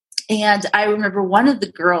 And I remember one of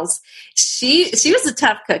the girls, she was a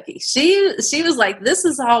tough cookie. She was like, this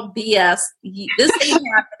is all BS. This ain't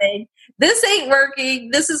happening. This ain't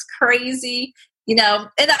working. This is crazy. And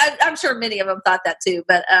I'm sure many of them thought that too,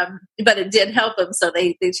 but it did help them. So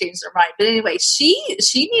they changed their mind. But anyway, she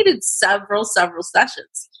needed several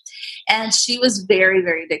sessions, and she was very,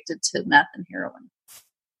 very addicted to meth and heroin.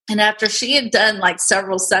 And after she had done like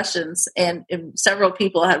several sessions and several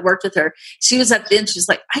people had worked with her, she was at the end. She's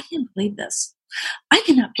like, I can't believe this. I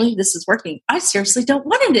cannot believe this is working. I seriously don't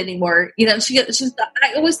want it anymore.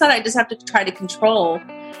 I always thought I just have to try to control,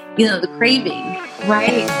 the craving.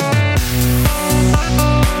 Right.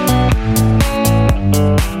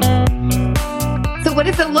 So what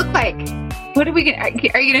does it look like? What are you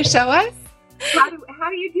going to show us? How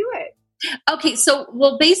do you do it? Okay, so,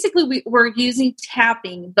 basically we're using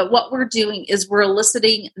tapping, but what we're doing is we're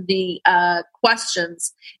eliciting the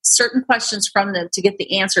certain questions from them to get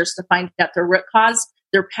the answers to find out their root cause,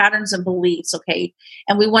 their patterns and beliefs. Okay,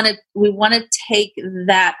 and we want to take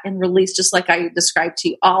that and release, just like I described to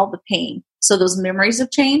you, all the pain. So those memories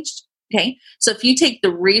have changed. Okay, so if you take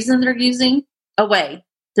the reason they're using away,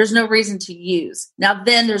 there's no reason to use. Now,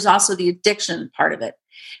 then there's also the addiction part of it.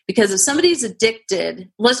 Because if somebody's addicted,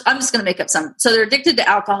 I'm just going to make up some. So they're addicted to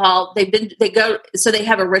alcohol. So they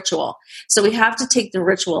have a ritual. So we have to take the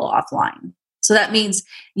ritual offline. So that means,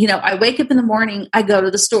 I wake up in the morning, I go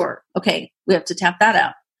to the store. Okay, we have to tap that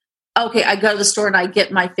out. Okay, I go to the store and I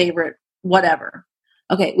get my favorite whatever.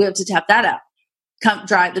 Okay, we have to tap that out.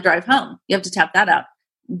 The drive home. You have to tap that out.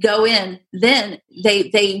 Go in. Then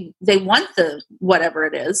they want the whatever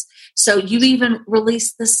it is. So you even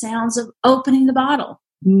release the sounds of opening the bottle.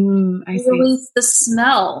 I You see. release the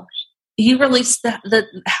smell. You release the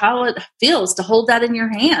how it feels to hold that in your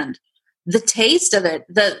hand. The taste of it,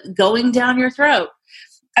 the going down your throat.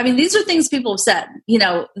 I mean, these are things people have said,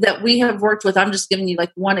 that we have worked with. I'm just giving you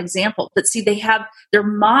like one example. But see, their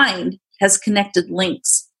mind has connected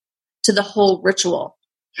links to the whole ritual.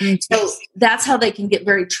 So that's how they can get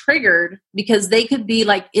very triggered, because they could be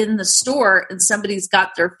like in the store and somebody's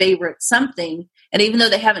got their favorite something. And even though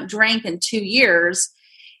they haven't drank in 2 years,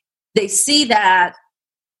 they see that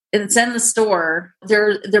and it's in the store,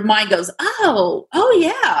 their mind goes, oh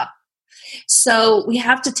yeah. So we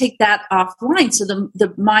have to take that offline so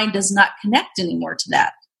the mind does not connect anymore to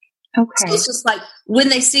that. Okay. So it's just like when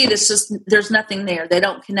they see it, it's just, there's nothing there. They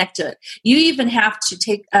don't connect to it. You even have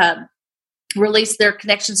to release their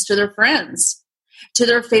connections to their friends, to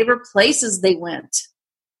their favorite places they went.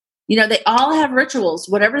 They all have rituals,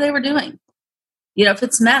 whatever they were doing. If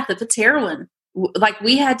it's meth, if it's heroin, like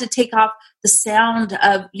we had to take off the sound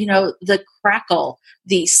of, the crackle,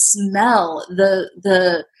 the smell,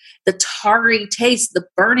 the tarry taste, the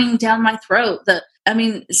burning down my throat. So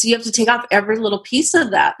you have to take off every little piece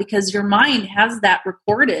of that, because your mind has that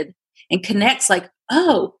recorded and connects like,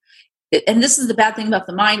 oh, and this is the bad thing about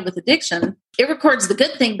the mind with addiction. It records the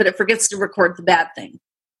good thing, but it forgets to record the bad thing.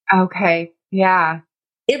 Okay. Yeah.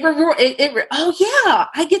 Oh yeah,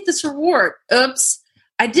 I get this reward. Oops.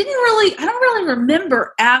 I don't really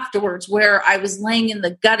remember afterwards where I was laying in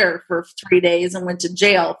the gutter for 3 days and went to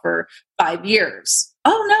jail for 5 years.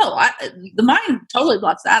 Oh no, the mind totally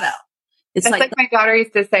blocks that out. It's like my daughter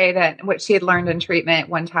used to say that what she had learned in treatment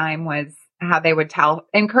one time was how they would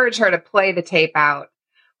encourage her to play the tape out,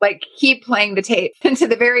 like keep playing the tape to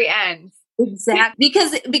the very end. Exactly.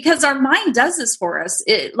 Because our mind does this for us.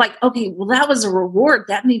 Okay, well, that was a reward.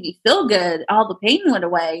 That made me feel good. All the pain went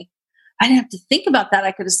away. I didn't have to think about that.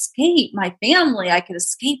 I could escape my family. I could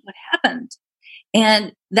escape what happened.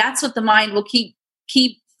 And that's what the mind will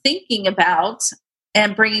keep thinking about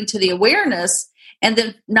and bringing to the awareness, and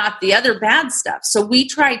then not the other bad stuff. So we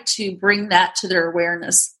try to bring that to their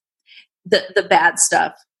awareness, the bad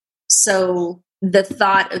stuff. So the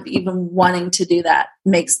thought of even wanting to do that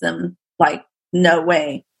makes them like, no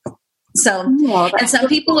way. So, and some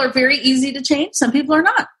people are very easy to change. Some people are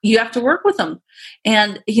not. You have to work with them.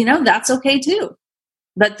 And, that's okay too.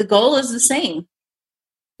 But the goal is the same.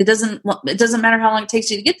 It doesn't matter how long it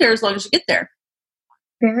takes you to get there, as long as you get there.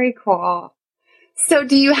 Very cool. So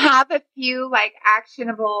do you have a few like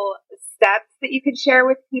actionable steps that you could share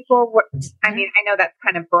with people? I know that's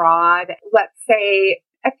kind of broad. Let's say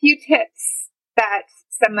a few tips that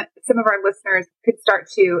some of our listeners could start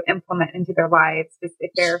to implement into their lives, just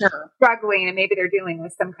if they're struggling and maybe they're dealing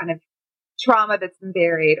with some kind of trauma that's been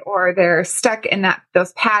buried, or they're stuck in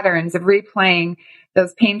those patterns of replaying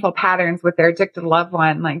those painful patterns with their addicted loved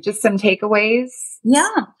one, like just some takeaways. Yeah.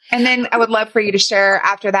 And then I would love for you to share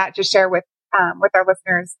after that, just share with our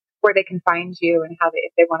listeners where they can find you and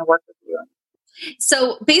if they want to work with you.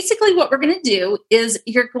 So basically what we're going to do is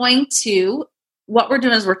what we're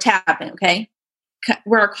doing is we're tapping, okay?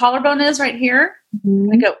 Where our collarbone is right here, I'm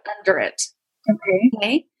going to go under it.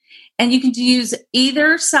 Okay. And you can use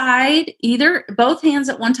either side, both hands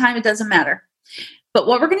at one time. It doesn't matter. But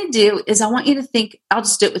what we're going to do is I want you to think, I'll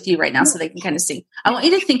just do it with you right now so they can kind of see. I want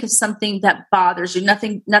you to think of something that bothers you,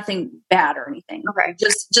 nothing bad or anything. Okay.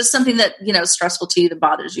 Just something that, is stressful to you, that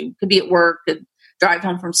bothers you. Could be at work, could drive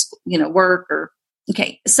home from school, work, or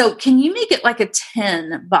okay. So can you make it like a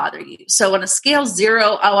 10 bother you? So on a scale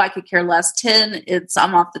 0, I could care less. 10,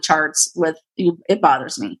 I'm off the charts with you. It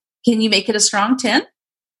bothers me. Can you make it a strong 10?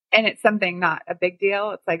 And it's something not a big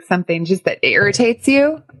deal. It's like something just that irritates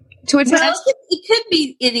you to a 10. Well, it could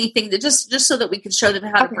be anything that just so that we can show them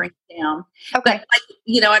how to bring it down. Okay.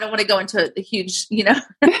 But I don't want to go into the huge, here.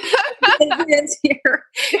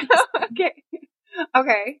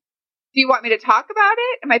 Okay. Do you want me to talk about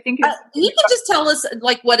it? Am I thinking? You can just tell us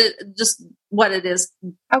like what it is.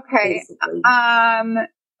 Okay. Basically.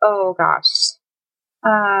 Oh gosh.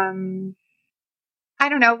 I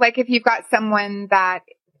don't know. Like if you've got someone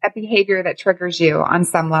a behavior that triggers you on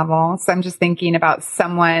some level. So I'm just thinking about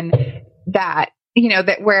someone that,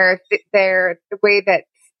 where the way that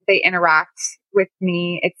they interact with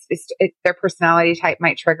me, it's their personality type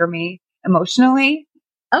might trigger me emotionally.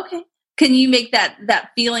 Okay. Can you make that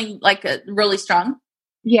feeling like really strong?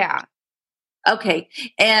 Yeah. Okay.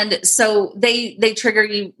 And so they trigger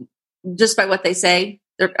you just by what they say?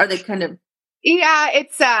 Are they kind of? Yeah,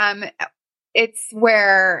 it's, it's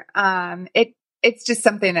where, it's just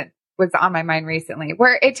something that was on my mind recently,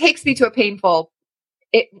 where it takes me to a painful,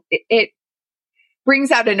 it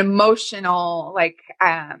brings out an emotional, like,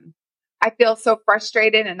 I feel so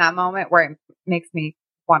frustrated in that moment where it makes me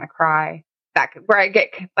want to cry, where I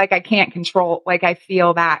get like, I can't control, like I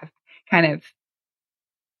feel that kind of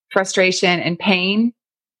frustration and pain.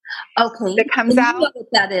 Okay. That comes and out. You know what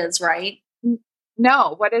that is, right?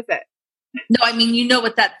 No, what is it? No, I mean, you know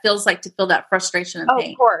what that feels like to feel that frustration and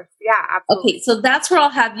pain. Of course. Yeah, absolutely. Okay, so that's where I'll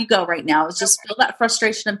have you go right now, is just feel that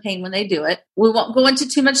frustration and pain when they do it. We won't go into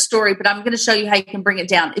too much story, but I'm going to show you how you can bring it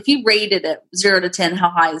down. If you rated it 0 to 10, how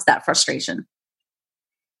high is that frustration?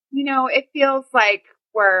 It feels like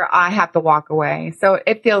where I have to walk away. So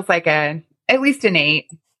it feels like at least an 8.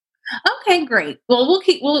 Okay, great. Well,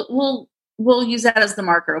 we'll use that as the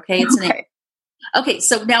marker. Okay. It's an 8. Okay.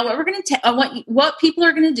 So now what we're going to what people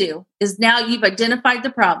are going to do is, now you've identified the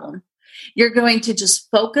problem. You're going to just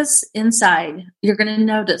focus inside. You're going to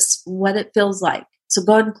notice what it feels like. So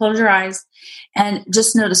go ahead and close your eyes and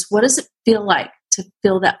just notice, what does it feel like to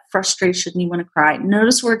feel that frustration? You want to cry.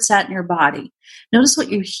 Notice where it's at in your body. Notice what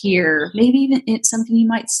you hear. Maybe even it's something you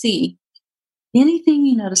might see. Anything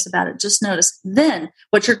you notice about it, just notice. Then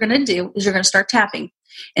what you're going to do is you're going to start tapping.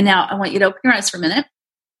 And now I want you to open your eyes for a minute.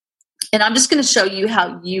 And I'm just going to show you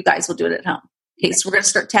how you guys will do it at home. Okay, so we're going to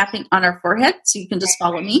start tapping on our forehead, so you can just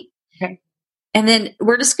follow me. Okay. And then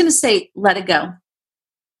we're just going to say, let it go.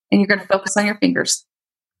 And you're going to focus on your fingers.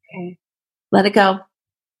 Okay. Let it go.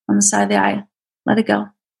 On the side of the eye, let it go.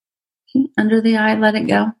 Okay, under the eye, let it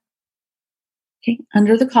go. Okay,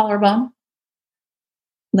 under the collarbone,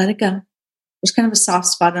 let it go. There's kind of a soft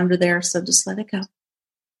spot under there, so just let it go.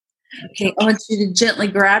 Okay, I want you to gently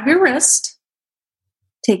grab your wrist.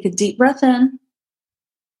 Take a deep breath in.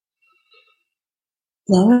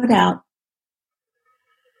 Blow it out.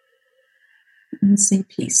 And say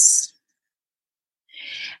peace.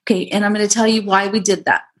 Okay, and I'm going to tell you why we did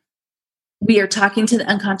that. We are talking to the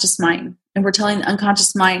unconscious mind, and we're telling the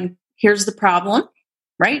unconscious mind, here's the problem,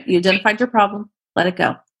 right? You identified your problem. Let it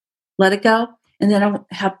go. Let it go, and then I'll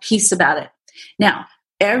have peace about it. Now,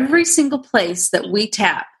 every single place that we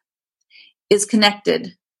tap is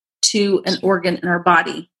connected to an organ in our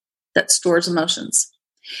body that stores emotions.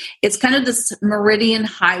 It's kind of this meridian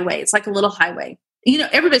highway. It's like a little highway.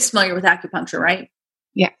 Everybody's familiar with acupuncture, right?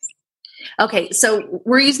 Yes. Okay, so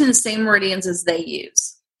we're using the same meridians as they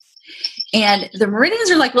use. And the meridians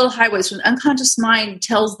are like little highways where the unconscious mind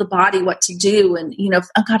tells the body what to do. And, if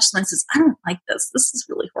the unconscious mind says, I don't like this. This is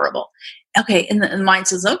really horrible. Okay. And the mind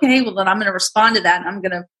says, okay, well, then I'm going to respond to that and I'm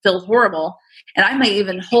going to feel horrible. And I may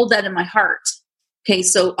even hold that in my heart. Okay.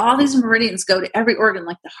 So all these meridians go to every organ,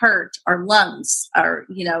 like the heart, our lungs, our,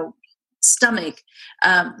 stomach.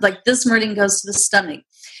 Like this meridian goes to the stomach.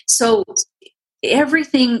 So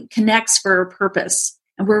everything connects for a purpose.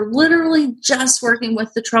 And we're literally just working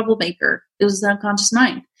with the troublemaker. It was the unconscious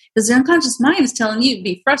mind. Because the unconscious mind is telling you,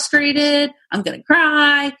 be frustrated, I'm going to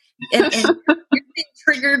cry. And you're being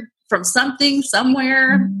triggered from something,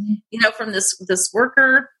 somewhere, from this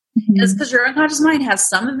worker. Mm-hmm. It's because your unconscious mind has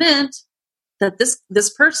some event that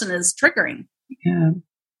this person is triggering. Yeah.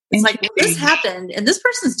 It's like, well, this happened, and this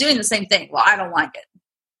person's doing the same thing. Well, I don't like it.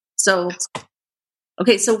 So,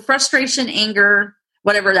 okay, so frustration, anger,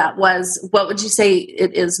 whatever that was, what would you say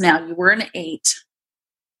it is now? You were an 8.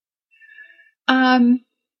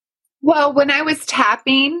 Well, when I was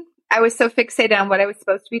tapping, I was so fixated on what I was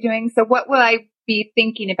supposed to be doing. So what will I be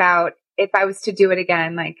thinking about if I was to do it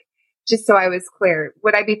again? Like, just so I was clear,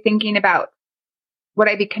 would I be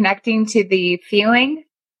connecting to the feeling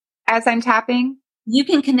as I'm tapping? You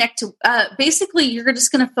can connect to, basically, you're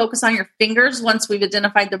just going to focus on your fingers once we've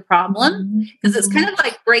identified the problem, because it's kind of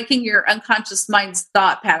like breaking your unconscious mind's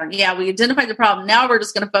thought pattern. Yeah, we identified the problem. Now we're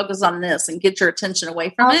just going to focus on this and get your attention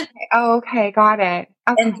away from it. Oh, okay. Got it.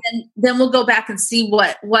 Okay. And then we'll go back and see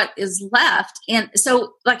what is left. And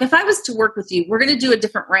so, like, if I was to work with you, we're going to do a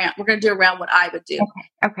different round. We're going to do around what I would do.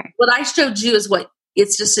 Okay. What I showed you is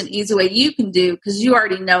it's just an easy way you can do, because you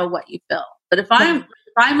already know what you feel. But if I'm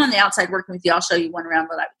on the outside working with you, I'll show you one round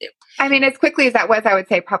what I would do. I mean, as quickly as that was, I would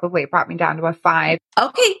say probably it brought me down to a 5.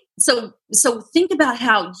 Okay. So think about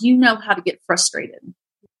how you know how to get frustrated.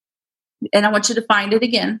 And I want you to find it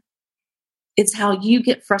again. It's how you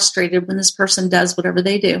get frustrated when this person does whatever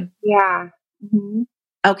they do. Yeah. Mm-hmm.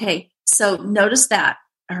 Okay. So notice that.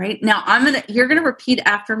 All right. Now you're going to repeat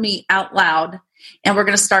after me out loud, and we're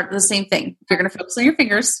going to start the same thing. You're going to focus on your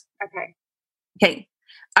fingers. Okay. Okay.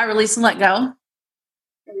 I release and let go.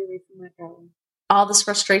 I release and let go. All this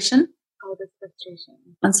frustration.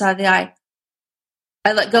 One side of the eye.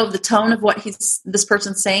 I let go of the tone of what this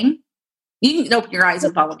person's saying. You can open your eyes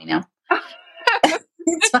and follow me now.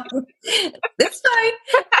 It's fine. It's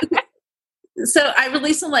fine. So I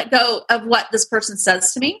release and let go of what this person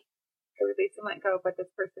says to me. I release and let go of what this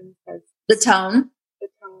person says. The tone. The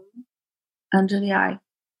tone. Under the eye.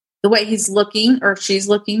 The way he's looking or she's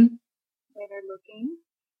looking. The way they're looking.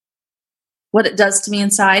 What it does to me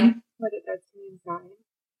inside. What it does to me inside.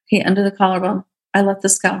 Okay, under the collarbone. I let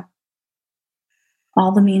this go.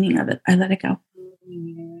 All the meaning of it. I let it go. All the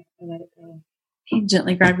meaning of it. I let it go. Okay,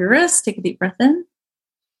 gently grab your wrist. Take a deep breath in.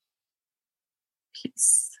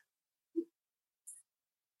 Peace.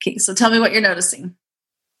 Okay, so tell me what you're noticing.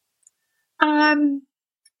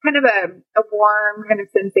 Kind of a warm kind of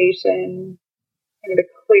sensation, kind of a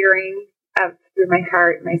clearing of through my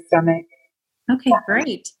heart, my stomach. Okay,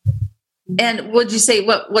 great. And would you say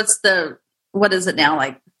what is it now,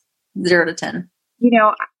 like 0 to 10?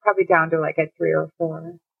 Probably down to like a 3 or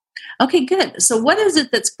 4. Okay, good. So what is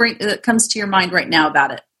it that comes to your mind right now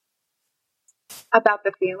about it? About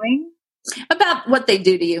the feeling? About what they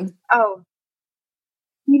do to you. Oh,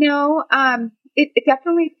 it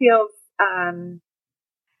definitely feels,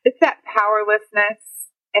 it's that powerlessness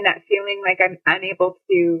and that feeling like I'm unable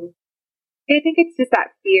to, I think it's just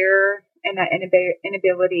that fear and that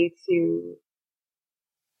inability to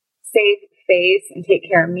save face and take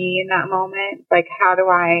care of me in that moment. Like, how do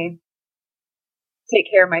I take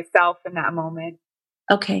care of myself in that moment?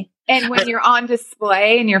 Okay. And when you're on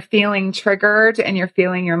display and you're feeling triggered and you're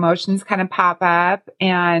feeling your emotions kind of pop up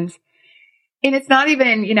and it's not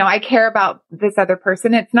even, I care about this other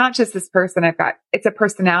person. It's not just this person it's a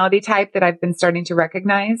personality type that I've been starting to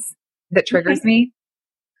recognize that triggers me.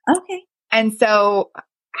 Okay. And so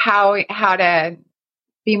how to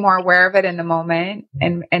be more aware of it in the moment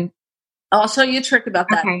and I'll show you a trick about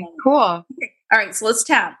that. Okay, cool. Okay. All right. So let's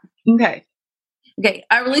tap. Okay. Okay.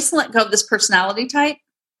 I release and let go of this personality type.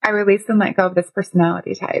 I release and let go of this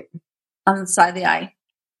personality type. On the side of the eye.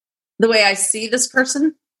 The way I see this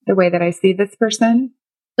person. The way that I see this person.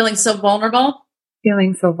 Feeling so vulnerable.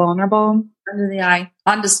 Feeling so vulnerable. Under the eye.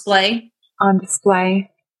 On display. On display.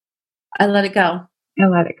 I let it go. I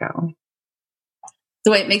let it go.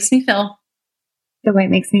 The way it makes me feel. The way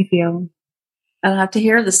it makes me feel. I don't have to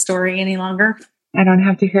hear the story any longer. I don't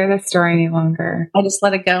have to hear this story any longer. I just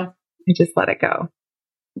let it go. I just let it go.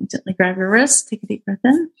 Gently grab your wrist. Take a deep breath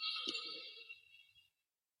in.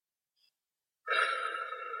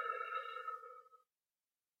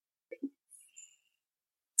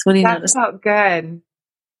 So what do you notice? That felt good.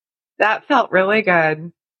 That felt really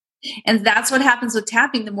good. And that's what happens with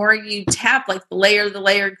tapping. The more you tap, like the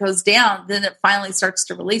layer goes down, then it finally starts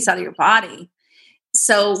to release out of your body.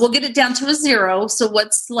 So we'll get it down to a 0. So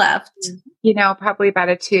what's left? Probably about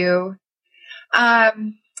a 2.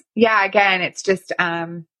 Yeah, again, it's just,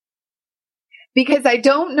 because I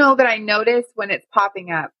don't know that I notice when it's popping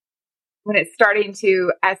up, when it's starting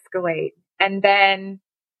to escalate. And then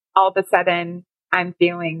all of a sudden I'm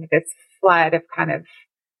feeling this flood of kind of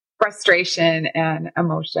frustration and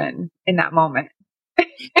emotion in that moment.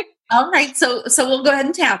 All right. So we'll go ahead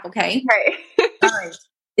and tap. Okay. Right. All right.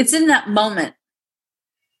 It's in that moment.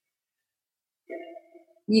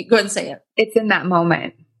 You go ahead and say it. It's in that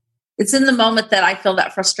moment. It's in the moment that I feel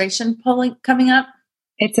that frustration coming up.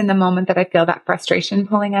 It's in the moment that I feel that frustration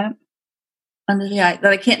pulling up. Under the eye.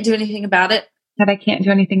 That I can't do anything about it. That I can't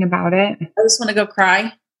do anything about it. I just want to go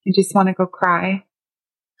cry. I just want to go cry.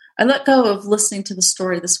 I let go of listening to the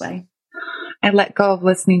story this way. I let go of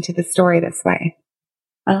listening to the story this way.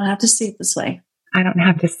 I don't have to see it this way. I don't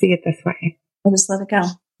have to see it this way. I just let it go.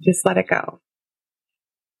 Just let it go.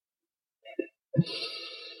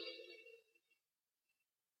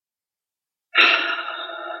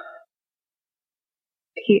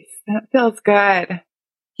 Peace. That feels good.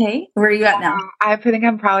 Okay. Where are you at now? I think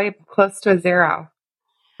I'm probably close to a 0.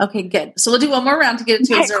 Okay, good. So we'll do one more round to get it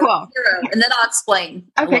to a 0, cool. 0, and then I'll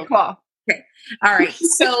explain. Okay, cool. Okay. All right.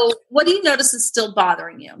 So what do you notice is still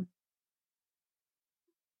bothering you?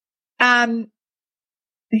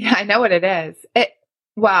 Yeah, I know what it is.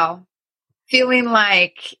 Feeling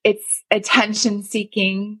like it's attention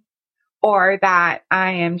seeking, or that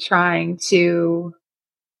I am trying to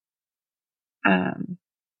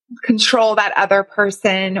control that other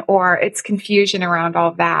person, or it's confusion around all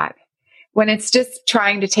of that. When it's just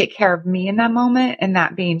trying to take care of me in that moment and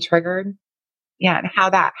that being triggered. Yeah. And how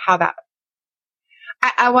that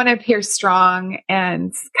I want to appear strong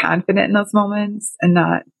and confident in those moments and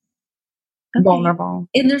not vulnerable.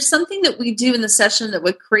 And there's something that we do in the session that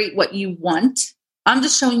would create what you want. I'm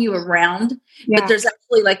just showing you around, but there's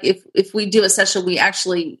actually, like, if we do a session, we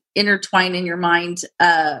actually intertwine in your mind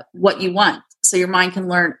what you want. So your mind can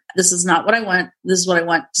learn, this is not what I want. This is what I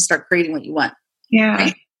want, to start creating what you want. Yeah.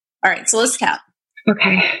 Okay? All right. So let's tap.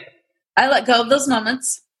 Okay. I let go of those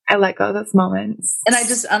moments. I let go of those moments. And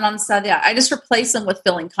on the side, I just replace them with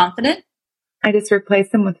feeling confident. I just replace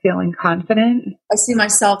them with feeling confident. I see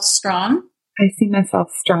myself strong. I see myself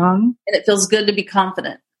strong. And it feels good to be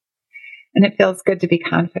confident. And it feels good to be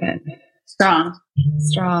confident. Strong.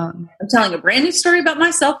 Strong. I'm telling a brand new story about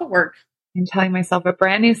myself at work. I'm telling myself a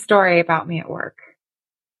brand new story about me at work.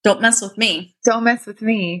 Don't mess with me. Don't mess with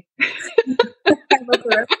me. I let the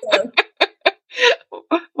rest go.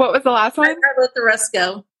 What was the last one? I let the rest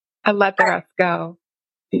go. I let the rest go.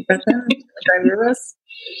 Deep breath in. Drive your wrist.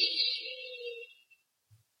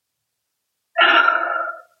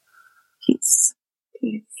 Peace.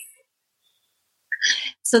 Peace.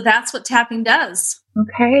 So that's what tapping does.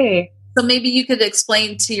 Okay. So maybe you could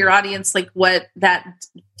explain to your audience like what that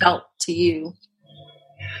felt to you.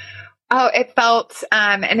 Oh, it felt,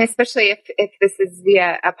 and especially if this is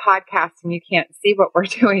via a podcast and you can't see what we're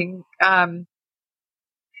doing,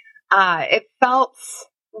 it felt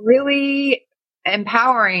really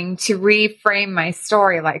empowering to reframe my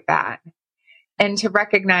story like that and to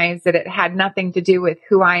recognize that it had nothing to do with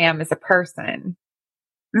who I am as a person.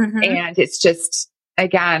 Mm-hmm. And it's just,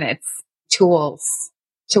 again, it's tools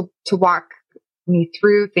to walk me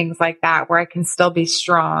through things like that where I can still be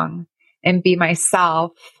strong and be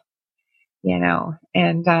myself,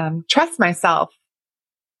 and trust myself.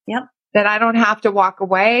 Yep. That I don't have to walk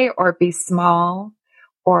away or be small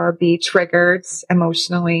or be triggered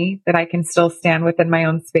emotionally, that I can still stand within my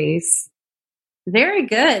own space. Very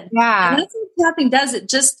good. Yeah. And that's what tapping does.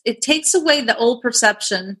 It takes away the old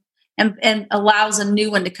perception and allows a new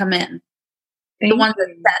one to come in. The one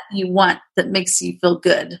that you want, that makes you feel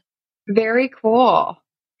good. Very cool.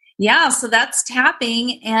 Yeah. So that's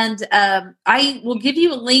tapping. And I will give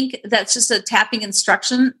you a link that's just a tapping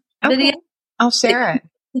instruction video. I'll share it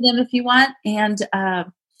to them if you want. And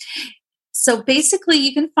so basically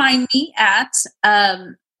you can find me at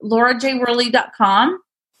laurajworley.com.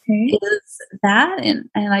 Okay. Is that. And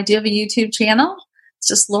I do have a YouTube channel. It's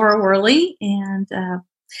just Laura Worley. And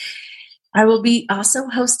I will be also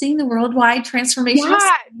hosting the Worldwide Transformational.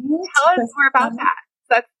 Yeah, tell us more about that.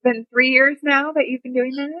 That's been 3 years now that you've been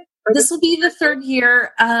doing that? This will be the third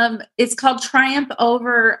year. It's called Triumph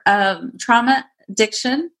Over Trauma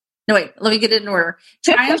Addiction. No, wait, let me get it in order.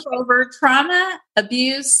 Triumph Over Trauma,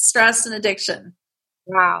 Abuse, Stress, and Addiction.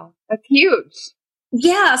 Wow, that's huge.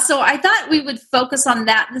 Yeah, so I thought we would focus on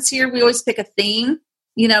that this year. We always pick a theme,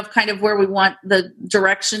 kind of where we want the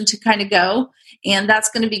direction to kind of go. And that's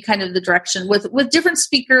going to be kind of the direction with different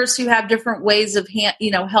speakers who have different ways of,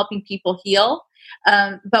 helping people heal.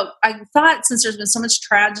 But I thought, since there's been so much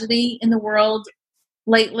tragedy in the world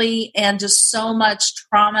lately and just so much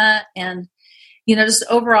trauma and, just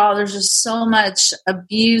overall, there's just so much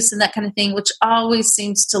abuse and that kind of thing, which always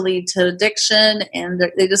seems to lead to addiction, and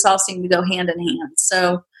they just all seem to go hand in hand. So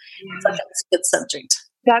I thought that was a good subject.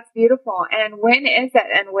 That's beautiful. And when is it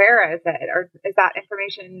and where is it? Or is that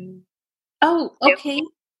information? Oh, okay.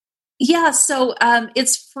 Yeah. So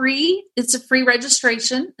it's free. It's a free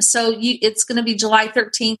registration. So it's going to be July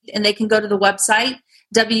 13th, and they can go to the website,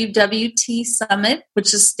 WWT Summit, which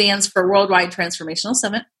stands for Worldwide Transformational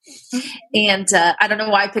Summit. And I don't know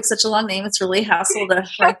why I picked such a long name. It's really a hassle to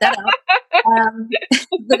write that out.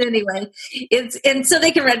 But anyway, and so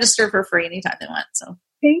they can register for free anytime they want. So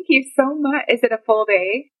thank you so much. Is it a full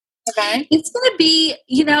day event? It's going to be,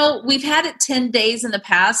 we've had it 10 days in the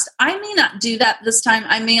past. I may not do that this time.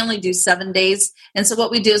 I may only do 7 days. And so what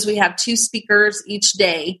we do is we have 2 speakers each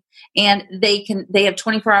day, and they have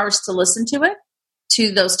 24 hours to listen to it,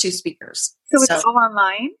 to those 2 speakers. So it's all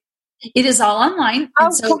online? It is all online. Oh,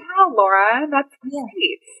 so, wow, Laura. That's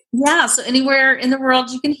great. Yeah. So anywhere in the world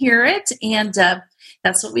you can hear it. And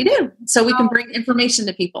that's what we do. So we can bring information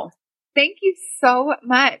to people. Thank you so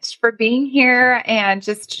much for being here and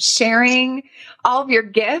just sharing all of your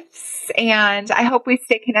gifts. And I hope we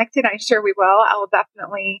stay connected. I'm sure we will. I will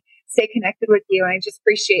definitely stay connected with you. And I just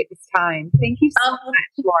appreciate this time. Thank you so much,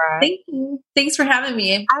 Laura. Thank you. Thanks for having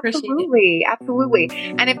me. Absolutely. Absolutely.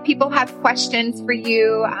 And if people have questions for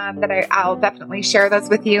you, I'll definitely share those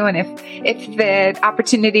with you. And if the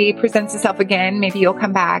opportunity presents itself again, maybe you'll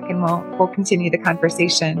come back and we'll continue the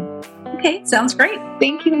conversation. Okay. Sounds great.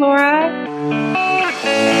 Thank you, Laura.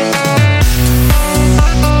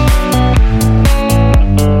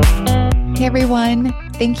 Hey everyone,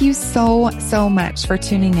 thank you so much for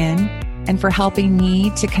tuning in and for helping me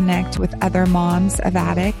to connect with other moms of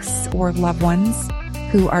addicts or loved ones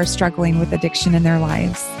who are struggling with addiction in their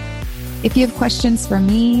lives. If you have questions for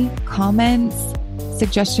me, comments,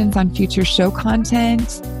 suggestions on future show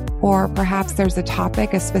content, or perhaps there's a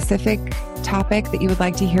specific topic that you would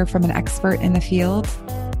like to hear from an expert in the field,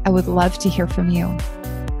 I would love to hear from you.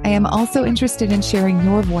 I am also interested in sharing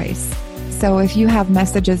your voice. So if you have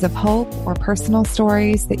messages of hope or personal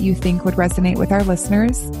stories that you think would resonate with our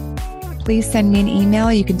listeners, please send me an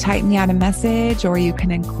email. You can type me out a message, or you can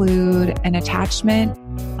include an attachment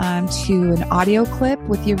to an audio clip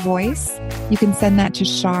with your voice. You can send that to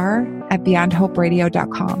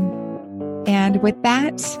shar@beyondhoperadio.com. And with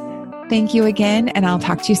that, thank you again, and I'll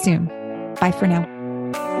talk to you soon. Bye for now.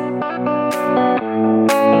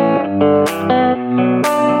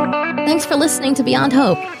 Thanks for listening to Beyond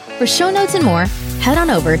Hope. For show notes and more, head on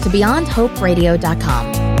over to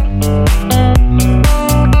beyondhoperadio.com.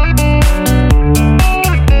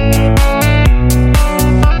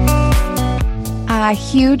 A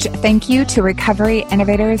huge thank you to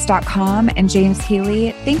recoveryinnovators.com and James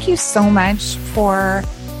Healy. Thank you so much for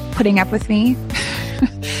putting up with me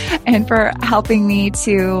and for helping me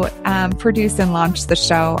to produce and launch the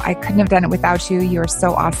show. I couldn't have done it without you. You are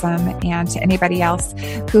so awesome. And to anybody else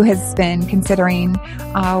who has been considering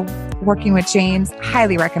working with James,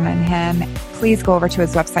 highly recommend him. Please go over to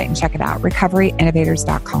his website and check it out,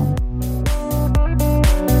 recoveryinnovators.com.